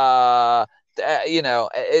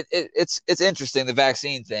 it's interesting, the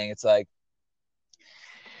vaccine thing. It's like,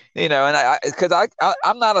 and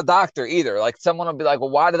I'm not a doctor either. Like, someone will be like, well,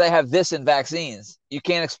 why do they have this in vaccines? You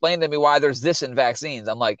can't explain to me why there's this in vaccines.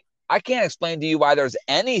 I'm like, I can't explain to you why there's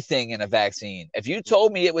anything in a vaccine. If you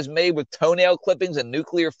told me it was made with toenail clippings and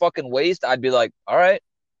nuclear fucking waste, I'd be like, all right.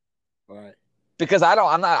 Right. Because I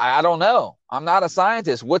don't know. I'm not a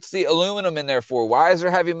scientist. What's the aluminum in there for? Why is there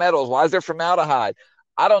heavy metals? Why is there formaldehyde?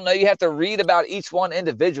 I don't know. You have to read about each one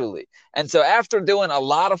individually. And so after doing a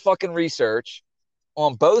lot of fucking research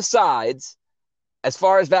on both sides, as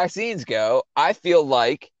far as vaccines go, I feel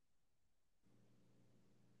like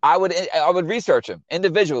I would research them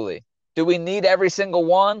individually. Do we need every single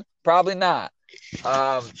one? Probably not.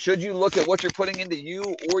 Should you look at what you're putting into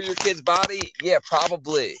you or your kid's body? Yeah,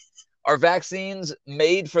 probably. Are vaccines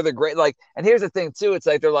made for the great? Like, and here's the thing too. It's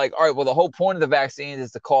like, they're like, all right, well, the whole point of the vaccines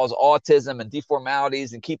is to cause autism and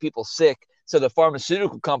deformalities and keep people sick so the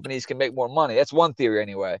pharmaceutical companies can make more money. That's one theory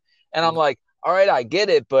anyway. And I'm like, all right, I get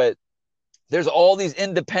it, but there's all these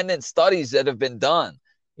independent studies that have been done,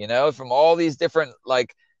 from all these different,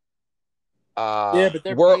 like, but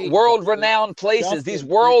they're world-renowned places. Justin, these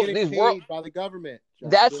world by the government. Justin.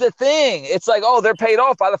 That's the thing. It's like, oh, they're paid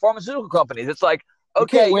off by the pharmaceutical companies. It's like,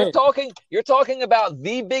 okay, you're talking about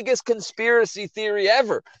the biggest conspiracy theory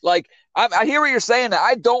ever. Like, I hear what you're saying.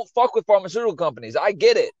 I don't fuck with pharmaceutical companies. I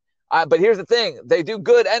get it. But here's the thing: they do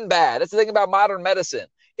good and bad. That's the thing about modern medicine.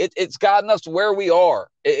 It's gotten us to where we are.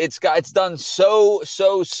 It's done so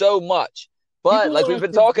much. But like we've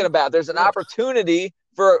been talking about, there's an opportunity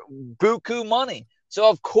for buku money. So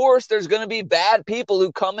of course there's going to be bad people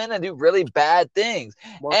who come in and do really bad things.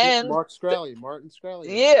 Martin Shkreli.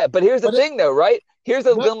 Yeah, but here's the thing though, right? Here's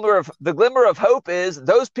the glimmer of hope is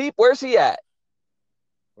those people. Where's he at?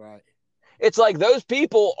 Right. It's like those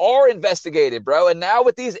people are investigated, bro. And now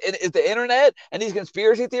with the internet and these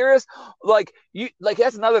conspiracy theorists, like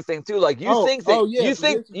that's another thing too. Like you think that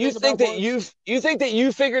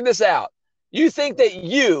you figured this out. You think that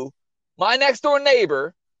you, my next door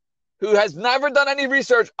neighbor, who has never done any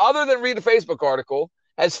research other than read a Facebook article,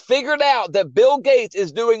 has figured out that Bill Gates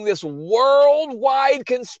is doing this worldwide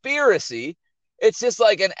conspiracy. It's just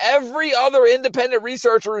like, and every other independent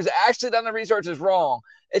researcher who's actually done the research is wrong.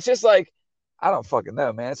 It's just like, I don't fucking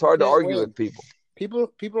know, man. It's hard to argue with people.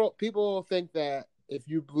 People think that if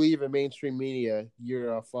you believe in mainstream media,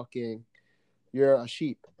 you're a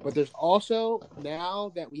sheep. But there's also,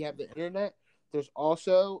 now that we have the internet, there's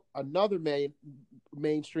also another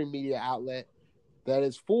mainstream media outlet that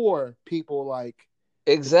is for people like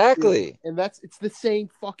exactly, and it's the same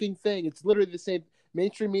fucking thing. It's literally the same.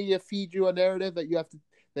 Mainstream media feeds you a narrative that you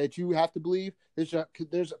have to believe.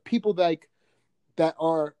 There's people like that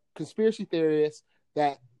are conspiracy theorists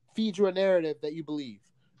that feed you a narrative that you believe.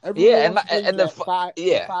 Everyone the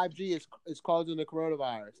 5G is causing the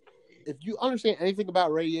coronavirus. If you understand anything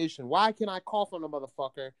about radiation, why can I cough on a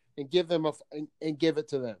motherfucker and give it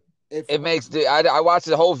to them? I watched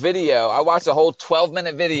the whole video. I watched a whole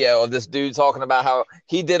 12-minute video of this dude talking about how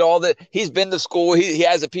he did he's been to school. He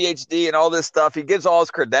has a PhD and all this stuff. He gives all his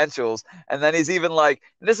credentials. And then he's even like,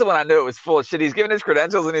 this is when I knew it was full of shit. He's giving his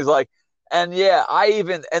credentials and he's like, and yeah,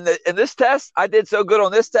 in this test, I did so good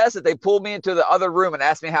on this test that they pulled me into the other room and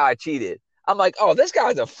asked me how I cheated. I'm like, oh, this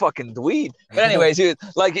guy's a fucking dweeb. But anyways, who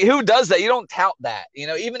does that? You don't tout that.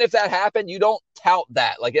 Even if that happened, you don't tout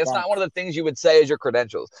that. Like, it's not one of the things you would say as your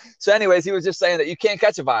credentials. So anyways, he was just saying that you can't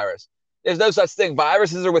catch a virus. There's no such thing.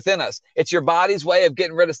 Viruses are within us. It's your body's way of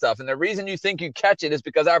getting rid of stuff. And the reason you think you catch it is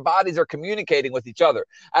because our bodies are communicating with each other.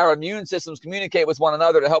 Our immune systems communicate with one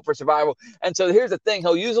another to help for survival. And so here's the thing.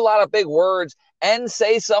 He'll use a lot of big words and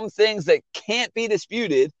say some things that can't be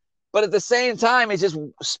disputed. But at the same time, he's just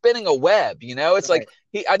spinning a web, It's right.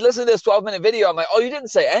 Like, I'd listen to this 12-minute video. I'm like, oh, you didn't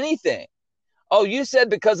say anything. Oh, you said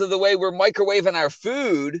because of the way we're microwaving our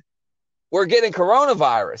food, we're getting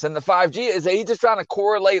coronavirus. And the 5G is that he's just trying to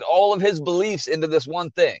correlate all of his beliefs into this one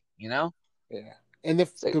thing, Yeah. And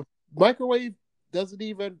the Microwave doesn't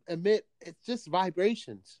even emit. It's just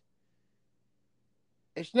vibrations.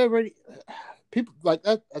 It's never people like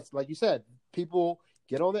that. That's like you said. People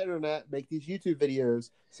get on the internet, make these YouTube videos,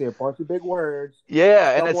 say a bunch of big words.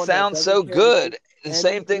 Yeah, and it Someone that sounds so doesn't care to do good. The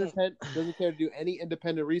same thing, doesn't care to do any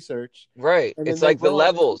independent research, right? and then It's they like the run.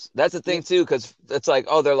 levels. That's the thing too, because it's like,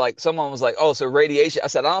 oh, they're like, someone was like, oh, so radiation. I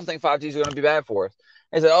said, I don't think 5G is going to be bad for us.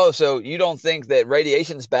 They said, oh, so you don't think that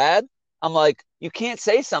radiation is bad? I'm like, you can't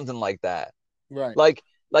say something like that. Right.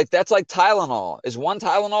 Like that's like Tylenol. Is one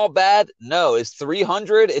Tylenol bad? No. Is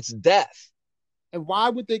 300? It's death. And why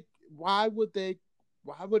would they? Why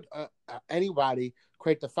would anybody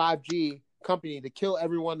create the 5G company to kill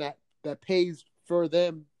everyone that pays for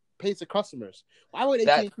them, pays the customers? Why would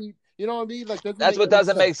That AT&T? You know what I mean? Like that's what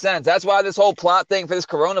doesn't make sense. That's why this whole plot thing for this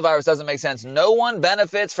coronavirus doesn't make sense. No one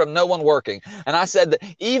benefits from no one working. And I said that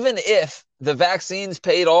even if the vaccines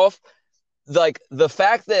paid off, like the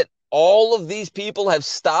fact that all of these people have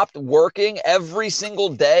stopped working every single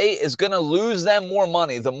day is going to lose them more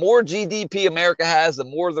money. The more GDP America has, the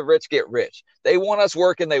more the rich get rich. They want us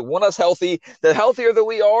working. They want us healthy. The healthier that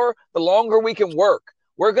we are, the longer we can work.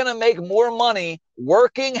 We're going to make more money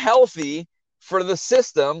working healthy for the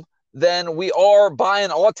system than we are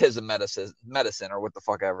buying autism medicine or what the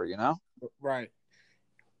fuck ever, you know? Right.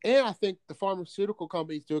 And I think the pharmaceutical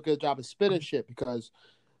companies do a good job of spinning shit because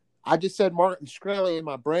I just said Martin Shkreli in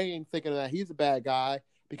my brain thinking that he's a bad guy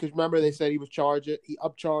because remember they said he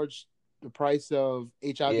upcharged the price of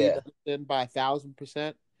HIV medicine by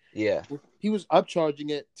 1,000%. Yeah. He was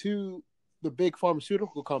upcharging it to the big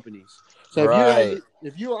pharmaceutical companies. So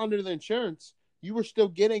if you were under the insurance, you were still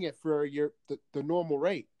getting it for the normal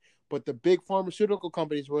rate. But the big pharmaceutical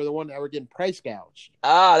companies were the one that were getting price gouged.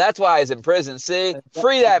 Ah, that's why he's in prison. See?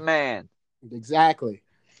 Free that man. Exactly.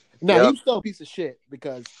 No, he was still a piece of shit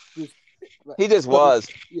because he just was.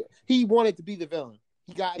 He wanted to be the villain.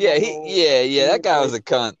 He got that guy was a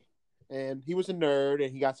cunt. And he was a nerd,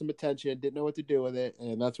 and he got some attention, didn't know what to do with it,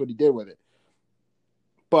 and that's what he did with it.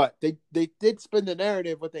 But they did spin the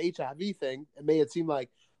narrative with the HIV thing and made it seem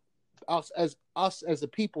like us as the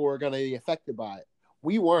people were going to be affected by it.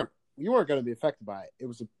 We weren't going to be affected by it. It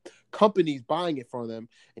was the companies buying it for them,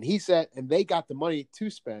 and he said, and they got the money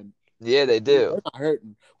to spend. Yeah, they do. They're not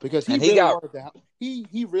hurting because he wanted to help.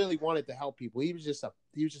 He really wanted to help people. He was just a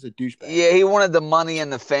douchebag. Yeah, he wanted the money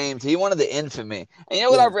and the fame. He wanted the infamy. And you know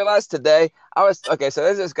what I realized today? So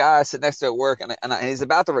there's this guy sitting next to at work, and he's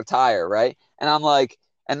about to retire, right? And I'm like,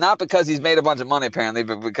 and not because he's made a bunch of money apparently,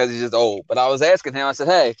 but because he's just old. But I was asking him, I said,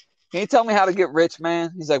 hey, can you tell me how to get rich,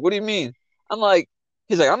 man? He's like, what do you mean?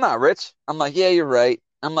 He's like, I'm not rich. I'm like, yeah, you're right.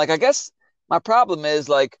 I'm like, I guess my problem is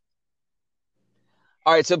like,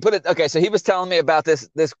 all right, so so he was telling me about this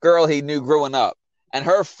girl he knew growing up, and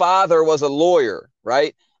her father was a lawyer,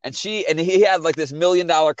 right? And he had like this $1 million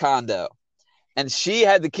condo, and she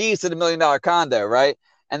had the keys to the $1 million condo, right?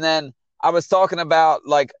 And then I was talking about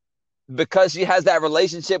like, because she has that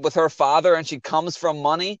relationship with her father and she comes from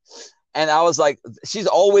money, and I was like, she's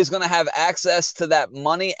always going to have access to that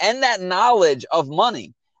money and that knowledge of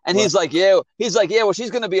money. And he's like, well, she's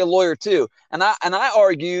going to be a lawyer too. And I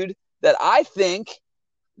argued that I think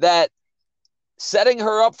that setting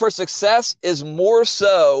her up for success is more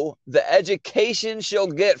so the education she'll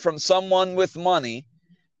get from someone with money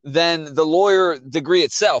than the lawyer degree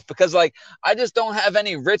itself. Because like, I just don't have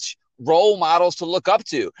any rich role models to look up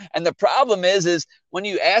to. And the problem is when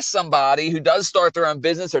you ask somebody who does start their own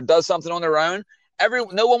business or does something on their own,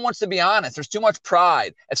 no one wants to be honest. There's too much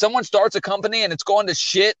pride. If someone starts a company and it's going to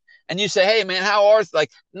shit, and you say, hey, man, how are,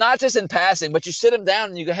 like, not just in passing, but you sit them down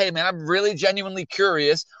and you go, hey, man, I'm really genuinely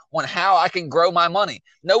curious on how I can grow my money.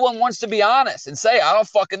 No one wants to be honest and say, I don't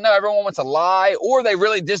fucking know. Everyone wants to lie, or they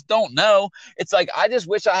really just don't know. It's like, I just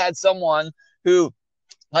wish I had someone who,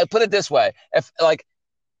 like, put it this way. If, like,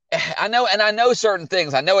 I know certain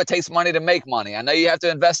things. I know it takes money to make money. I know you have to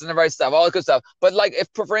invest in the right stuff, all that good stuff. But, like, if,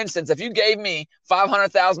 for instance, if you gave me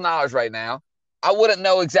 $500,000 right now, I wouldn't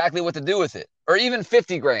know exactly what to do with it. Or even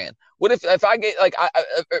 50 grand. What if I get like,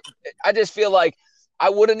 I just feel like I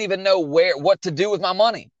wouldn't even know what to do with my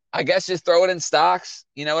money. I guess just throw it in stocks.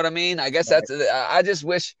 You know what I mean? I guess I just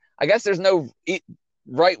wish, I guess there's no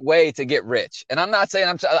right way to get rich. And I'm not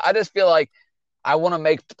saying I just feel like I want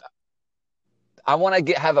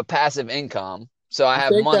to have a passive income. So I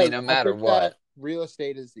have money no matter what. Real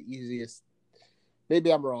estate is the easiest.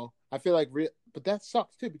 Maybe I'm wrong. I feel like but that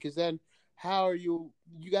sucks too, because then how are you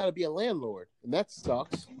got to be a landlord, and that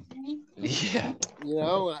sucks. Yeah. You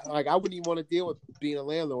know, like I wouldn't even want to deal with being a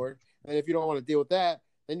landlord. And if you don't want to deal with that,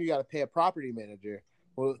 then you got to pay a property manager,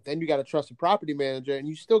 Well, then you got to trust the property manager, and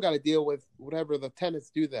you still got to deal with whatever the tenants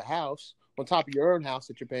do to the house on top of your own house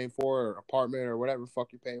that you're paying for, or apartment, or whatever the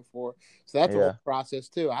fuck you're paying for. So that's a Yeah. whole process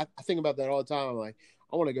too. I think about that all the time. I'm like,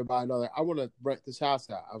 I want to go buy another. I want to rent this house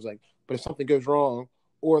out. I was like, but if something goes wrong,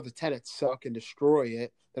 or the tenants suck and destroy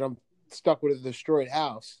it, then I'm stuck with a destroyed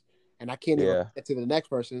house, and I can't even get to the next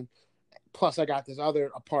person. Plus, I got this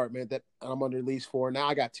other apartment that I'm under lease for. Now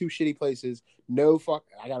I got 2 shitty places.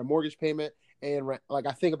 I got a mortgage payment and rent. Like,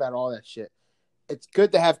 I think about all that shit. It's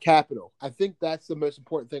good to have capital. I think that's the most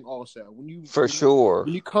important thing. Also, when you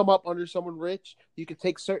come up under someone rich, you can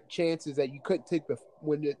take certain chances that you couldn't take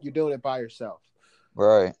when you're doing it by yourself.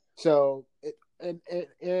 Right. So,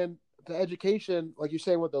 and the education, like you're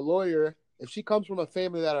saying with the lawyer, if she comes from a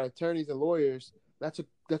family that are attorneys and lawyers, that's a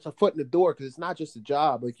foot in the door, because it's not just a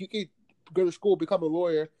job. Like, you could go to school, become a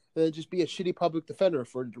lawyer, and then just be a shitty public defender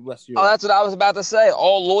for the rest of your life. That's what I was about to say.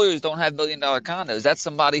 All lawyers don't have $1 million condos. That's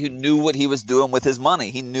somebody who knew what he was doing with his money.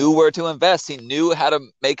 He knew where to invest. He knew how to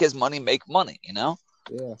make his money make money, you know?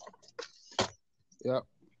 Yeah. Yep.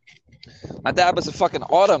 My dad was a fucking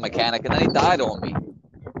auto mechanic, and then he died on me.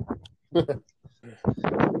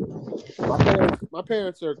 My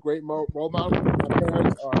parents are great role models. My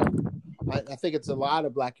parents are, I think it's a lot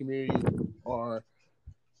of black communities are,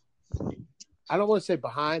 I don't want to say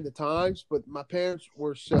behind the times, but my parents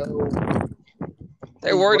were so...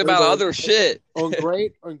 They're worried about other shit.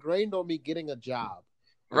 Ingrained on me getting a job.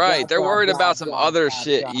 Right. They're worried about some other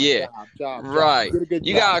shit. Yeah. Right.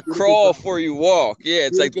 You got to crawl before you walk. Yeah.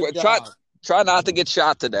 It's like, try not to get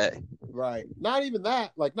shot today. Right. Not even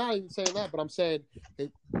that. Like, not even saying that, but I'm saying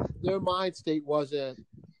their mind state wasn't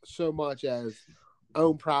so much as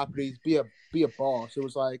own properties, be a boss. It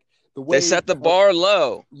was like the way they set the bar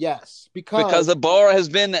low. Yes, because the bar has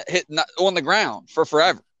been hit on the ground for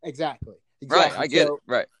forever. Exactly. Right. I get it.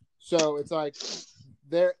 Right. So it's like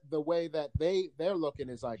the way that they're looking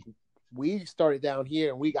is like, we started down here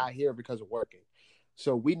and we got here because of working.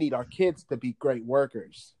 So we need our kids to be great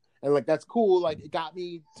workers. And like, that's cool. Like, it got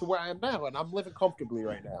me to where I am now, and I'm living comfortably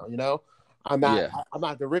right now. You know, I'm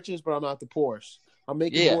not the richest, but I'm not the poorest. I'm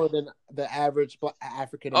making more than the average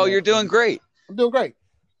African. Oh, you're doing great. I'm doing great.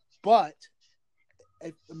 But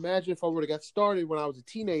imagine if I would have got started when I was a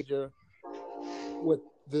teenager with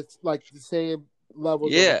the same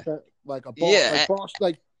levels. Of, like a boss,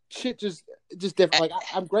 like shit, just different. Like,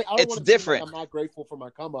 I'm great. I don't want to different. I'm not grateful for my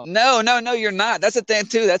come up. No, you're not. That's the thing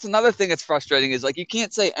too. That's another thing that's frustrating, is like, you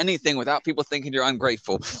can't say anything without people thinking you're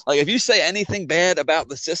ungrateful. Like, if you say anything bad about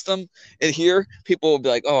the system in here, people will be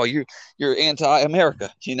like, "Oh, you're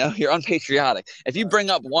anti-America. You know, you're unpatriotic." If you bring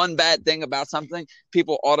up one bad thing about something,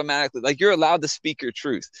 people automatically, like, you're allowed to speak your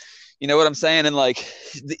truth. You know what I'm saying? And like,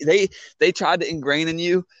 they tried to ingrain in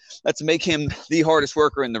you, let's make him the hardest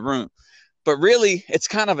worker in the room. But really, it's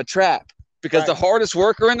kind of a trap, because the hardest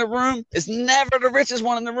worker in the room is never the richest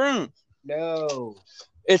one in the room. No.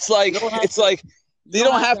 It's like, you don't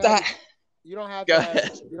have to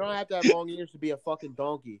have long ears to be a fucking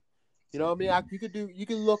donkey. You know what I mean?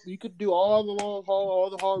 You could do all the long haul, all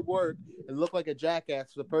the hard work, and look like a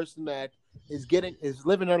jackass to the person that is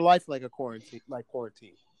living their life like quarantine.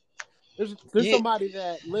 There's somebody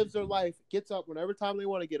that lives their life, gets up whenever time they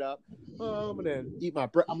want to get up. Oh, I'm gonna eat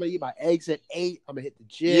my eggs at 8. I'm gonna hit the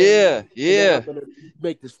gym. Yeah. I'm gonna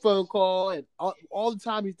make this phone call, and all the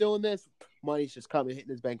time he's doing this, money's just coming,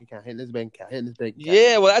 hitting his bank account.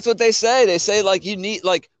 Yeah, well, that's what they say. They say, like, you need,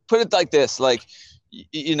 like, put it like this, like,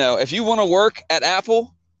 you know, if you want to work at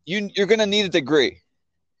Apple, you're gonna need a degree.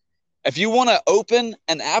 If you want to open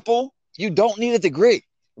an Apple, you don't need a degree.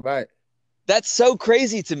 Right. That's so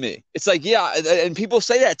crazy to me. It's like, yeah, and people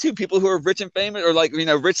say that too. People who are rich and famous, or like, you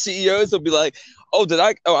know, rich CEOs will be like, I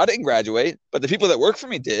didn't graduate, but the people that work for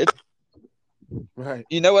me did. Right.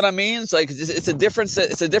 You know what I mean? It's like, it's a different set.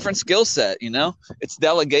 It's a different skill set. You know, it's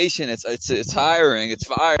delegation. It's hiring. It's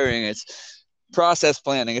firing. It's process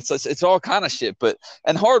planning. It's all kind of shit.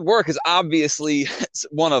 And hard work is obviously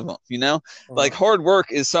one of them. You know, like, hard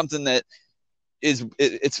work is something that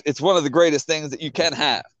it's one of the greatest things that you can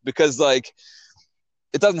have, because like,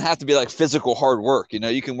 it doesn't have to be like physical hard work. You know,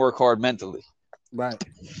 you can work hard mentally, right,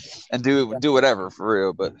 and do whatever for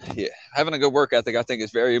real. But yeah, having a good work ethic, I think, is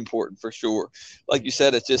very important for sure. Like you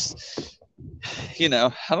said, it's just, you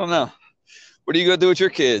know, I don't know. What are you gonna do with your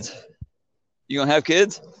kids? You gonna have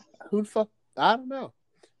kids? Who the fuck? I don't know.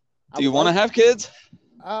 Do you want to have kids?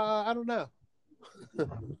 I don't know.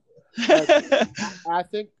 I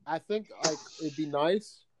think like, it'd be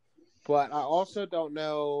nice, but I also don't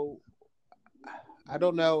know. I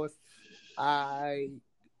don't know if I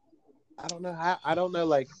don't know how. I don't know,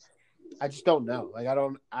 like, I just don't know. Like, I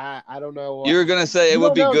don't know. You're gonna say it You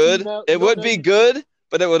would don't be know until you good. know. You It don't would know. be good,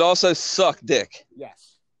 but it would also suck dick.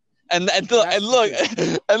 Yes. And That's look the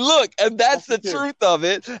truth. and look and that's the the truth. truth of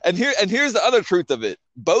it. And here's the other truth of it.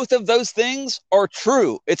 Both of those things are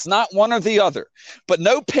true. It's not one or the other. But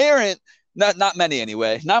no parent, not many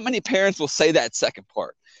anyway, not many parents will say that second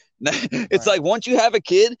part. It's Right. like once you have a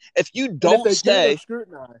kid, if you And if don't they do, they're say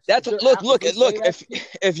scrutinized. that's If look they say that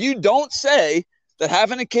if you don't say that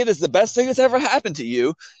having a kid is the best thing that's ever happened to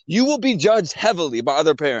you, you will be judged heavily by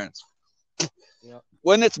other parents. Yep.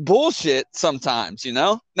 When it's bullshit sometimes, you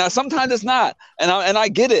know. Now sometimes it's not, and I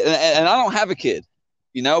get it, and I don't have a kid,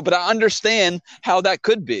 you know, but I understand how that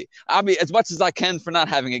could be. I mean, as much as I can for not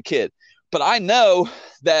having a kid, but I know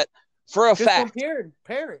that for a just fact. from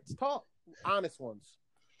parents talk, honest ones.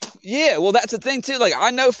 Yeah, well, that's the thing too. Like,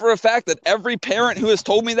 I know for a fact that every parent who has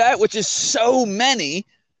told me that, which is so many,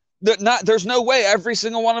 there's no way every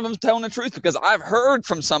single one of them is telling the truth, because I've heard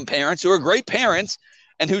from some parents who are great parents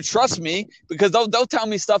and who trust me, because they'll tell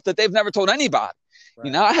me stuff that they've never told anybody. Right.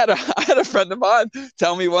 You know, I had a friend of mine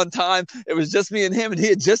tell me one time it was just me and him, and he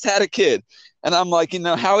had just had a kid, and I'm like, you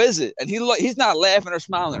know, how is it? And he's not laughing or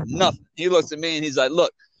smiling or nothing. He looks at me and he's like,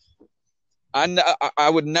 look, I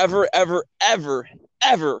would never, ever, ever,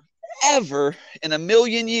 ever, ever in a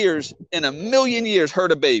million years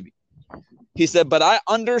hurt a baby. He said, but I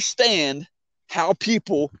understand how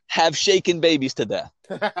people have shaken babies to death.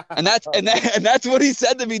 And that's what he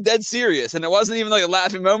said to me, dead serious. And it wasn't even like a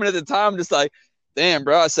laughing moment at the time. I'm just like, damn,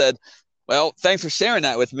 bro. I said, well, thanks for sharing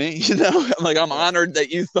that with me. You know, I'm honored that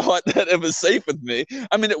you thought that it was safe with me.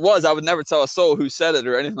 I mean, it was. I would never tell a soul who said it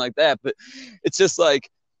or anything like that. But it's just like,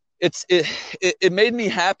 it made me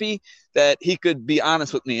happy that he could be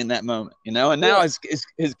honest with me in that moment, you know. And now his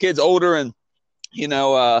kid's older, and you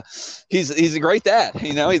know, he's a great dad.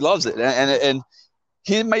 You know, he loves it, and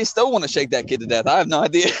he may still want to shake that kid to death. I have no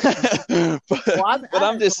idea. But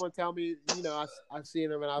I'm just someone tell me, you know, I've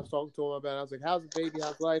seen him and I was talking to him about it. I was like, how's the baby?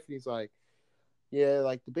 How's life? And he's like, yeah,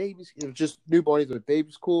 like the baby's, it was just newborn. He's like,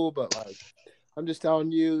 baby's cool, but like, I'm just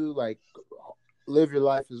telling you, like, live your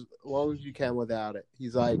life as long as you can without it.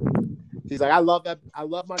 He's like, I love that. I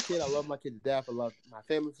love my kid. I love my kid to death. I love my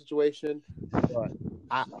family situation. But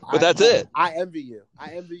that's it. I envy you.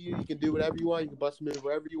 I envy you. You can do whatever you want. You can bust a move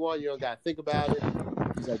wherever you want. You don't got to think about it.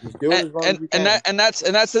 He's like, just do it as long as you can. And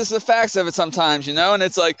that's just the facts of it sometimes, you know. And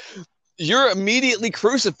it's like, you're immediately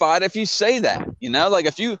crucified if you say that, you know. Like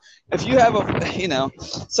if you have a, you know,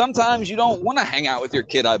 sometimes you don't want to hang out with your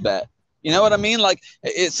kid. I bet. You know what I mean? Like,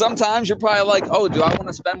 sometimes you're probably like, oh, do I want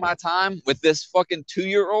to spend my time with this fucking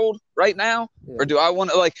 2-year-old right now? Yeah. Or do I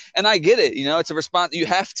want to, like, and I get it, you know, it's a response. You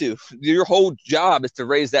have to. Your whole job is to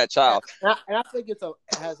raise that child. And I think it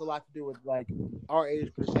has a lot to do with, like, our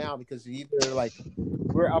age group now, because either, like,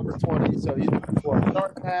 we're upper 20s, so either people are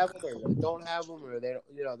starting to have them, or they don't have them, or they,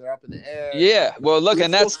 you know, they're up in the air. Yeah, well, look,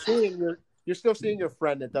 and that's... You're still seeing your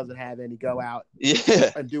friend that doesn't have any go out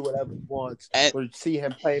and do whatever he wants, or see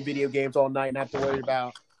him playing video games all night and have to worry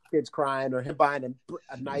about kids crying, or him buying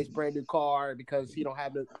a nice brand new car because he don't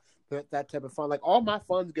have that type of fun. Like, all my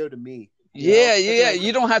funds go to me. Yeah.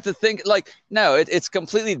 You don't have to think, like, no, it's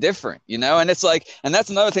completely different, you know. And it's like, and that's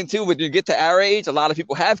another thing too. When you get to our age, a lot of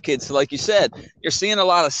people have kids. So like you said, you're seeing a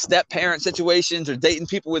lot of step parent situations or dating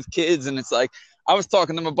people with kids. And it's like, I was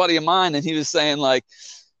talking to a buddy of mine, and he was saying, like,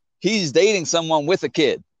 he's dating someone with a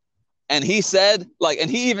kid. And he said, like,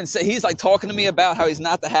 and he even said, he's like talking to me about how he's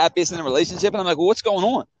not the happiest in a relationship. And I'm like, well, what's going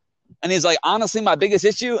on? And he's like, honestly, my biggest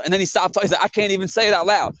issue. And then he stopped talking. He's like, I can't even say it out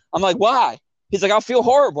loud. I'm like, why? He's like, I feel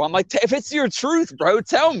horrible. I'm like, if it's your truth, bro,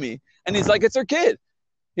 tell me. And he's like, it's her kid.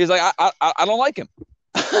 He's like, I don't like him.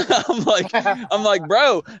 I'm like,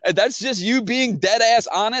 bro, that's just you being dead ass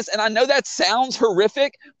honest. And I know that sounds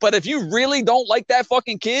horrific, but if you really don't like that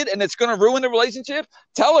fucking kid and it's going to ruin the relationship,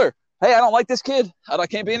 tell her, hey, I don't like this kid. I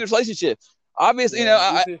can't be in this relationship. Obviously, you know,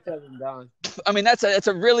 I mean, that's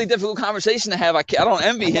a really difficult conversation to have. I don't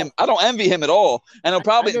envy him. I don't envy him at all. And he'll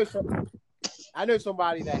probably. I know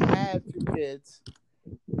somebody that had 2 kids.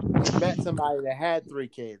 Met somebody that had 3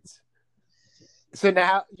 kids. So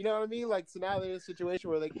now, you know what I mean? Like, so now they're in a situation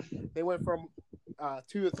where they went from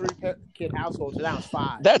 2 or 3 kid households to now it's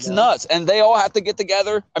 5. That's nuts. And they all have to get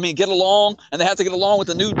together. I mean, get along, and they have to get along with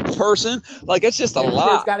the new person. Like, it's just a lot.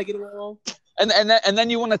 Kids got to get along. And then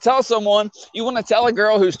you want to tell someone, you want to tell a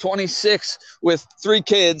girl who's 26 with 3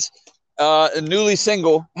 kids, newly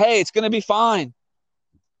single, hey, it's going to be fine.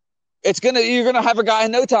 You're going to have a guy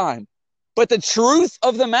in no time. But the truth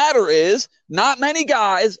of the matter is, not many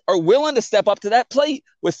guys are willing to step up to that plate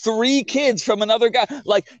with 3 kids from another guy.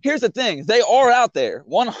 Like, here's the thing. They are out there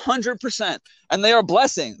 100%, and they are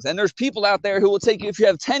blessings. And there's people out there who will take you if you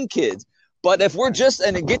have 10 kids. But if we're just,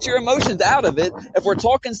 and get your emotions out of it, if we're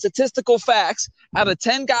talking statistical facts, out of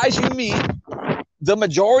 10 guys you meet, the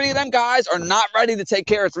majority of them guys are not ready to take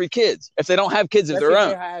care of 3 kids if they don't have kids of their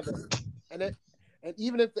own. And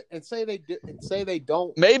even if say they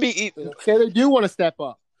don't, maybe say they do want to step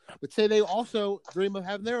up, but say they also dream of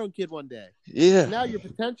having their own kid one day. Yeah. So now you're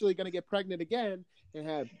potentially going to get pregnant again and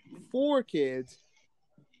have 4 kids,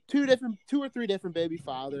 2 or 3 different baby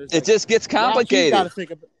fathers. It just gets complicated.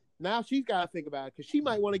 Now she's got to think about it because she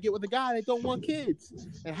might want to get with a guy that don't want kids.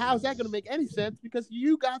 And how's that going to make any sense? Because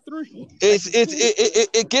you got 3.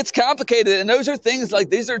 It gets complicated, and those are things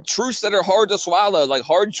like these are truths that are hard to swallow, like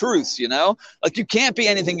hard truths, you know. Like you can't be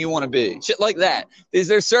anything you want to be, shit like that.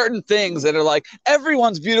 There's certain things that are like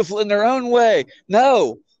everyone's beautiful in their own way.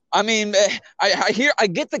 No. I mean, I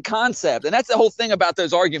get the concept, and that's the whole thing about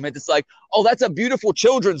those arguments. It's like, oh, that's a beautiful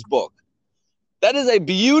children's book. That is a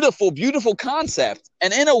beautiful, beautiful concept.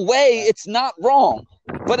 And in a way, it's not wrong.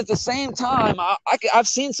 But at the same time, I've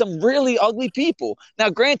seen some really ugly people. Now,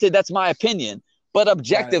 granted, that's my opinion. But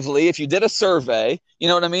objectively, if you did a survey, you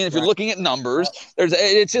know what I mean? If you're looking at numbers,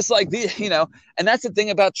 it's just like, you know, and that's the thing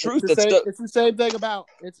about truth. It's the same thing about,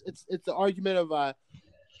 it's the argument of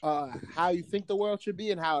how you think the world should be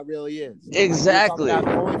and how it really is. Exactly. Like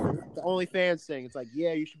the OnlyFans thing. It's like,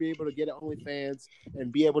 yeah, you should be able to get an OnlyFans and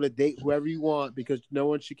be able to date whoever you want because no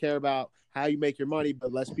one should care about how you make your money.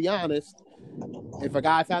 But let's be honest, if a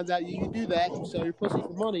guy finds out you do that, you sell your pussy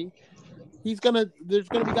for money, there's gonna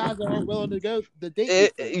be guys that aren't willing to go the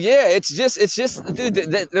date. It's just, dude.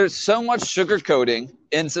 There's so much sugarcoating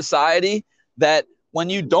in society that when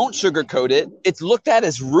you don't sugarcoat it, it's looked at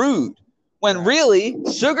as rude. When really,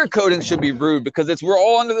 sugarcoating should be rude because we're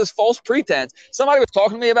all under this false pretense. Somebody was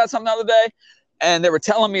talking to me about something the other day, and they were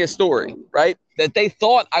telling me a story, right, that they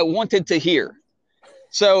thought I wanted to hear.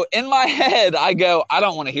 So in my head, I go, I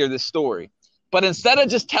don't want to hear this story. But instead of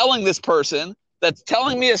just telling this person that's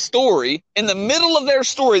telling me a story in the middle of their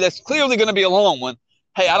story that's clearly going to be a long one,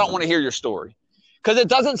 hey, I don't want to hear your story because it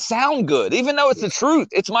doesn't sound good, even though it's the truth.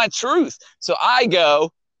 It's my truth. So I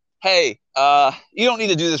go, hey, you don't need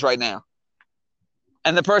to do this right now.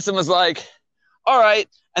 And the person was like, all right,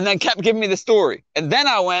 and then kept giving me the story. And then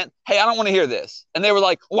I went, hey, I don't want to hear this. And they were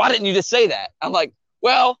like, why didn't you just say that? I'm like,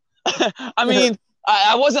 well, I mean,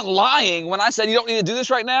 I wasn't lying when I said you don't need to do this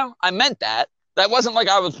right now. I meant that. That wasn't like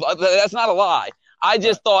that's not a lie. I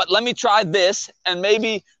just thought, let me try this, and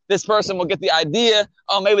maybe this person will get the idea,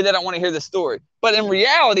 oh, maybe they don't want to hear the story. But in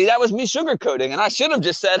reality, that was me sugarcoating, and I should have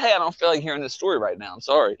just said, hey, I don't feel like hearing this story right now. I'm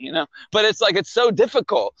sorry, you know. But it's like it's so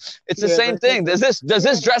difficult. It's the same thing. Does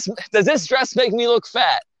this dress make me look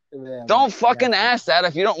fat? Yeah, don't fucking ask that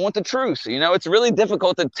if you don't want the truth. You know, it's really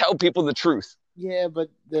difficult to tell people the truth. Yeah, but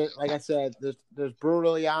like I said, there's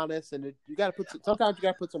brutally honest, and you got to sometimes you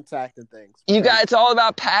got to put some tact in things. It's all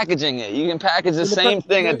about packaging it. You can package the same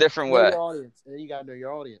thing a different way. And you got to know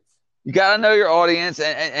your audience. You got to know your audience,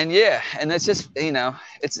 and yeah, and it's just, you know,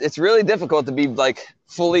 it's really difficult to be like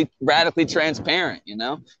fully radically transparent, you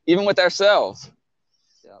know, even with ourselves.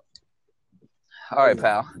 Yep. All right,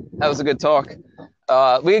 pal, that was a good talk.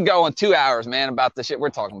 We could go on 2 hours, man, about the shit we're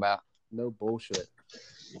talking about. No bullshit.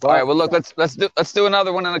 All right, well, look, let's do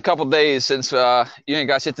another one in a couple days since you ain't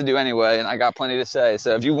got shit to do anyway, and I got plenty to say.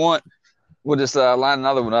 So if you want, we'll just line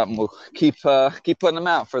another one up, and we'll keep putting them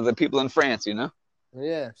out for the people in France, you know.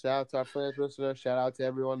 Yeah, shout out to our French listeners. Shout out to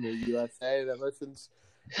everyone in the USA that listens.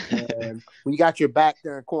 And we got your back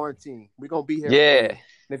during quarantine. We're gonna be here. Yeah, and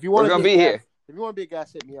if you want to be here, if you want to be a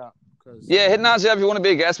guest, hit me up. Yeah, hit us up if you want to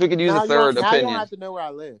be a guest. We could use a third opinion. You don't have to know where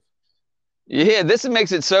I live. Yeah, this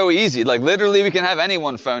makes it so easy. Like literally, we can have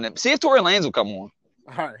anyone phone it. See if Tory Lanez will come on.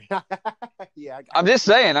 All right. Yeah, I'm just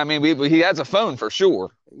saying. I mean, he has a phone for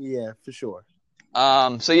sure. Yeah, for sure.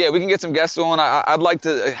 So yeah, we can get some guests on. I'd like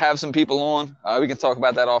to have some people on. We can talk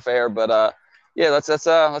about that off air, but yeah,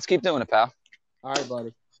 let's keep doing it, pal. All right,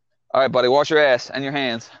 buddy. All right, buddy. Wash your ass and your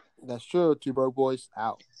hands. That's true. Two broke boys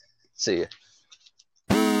out. See ya.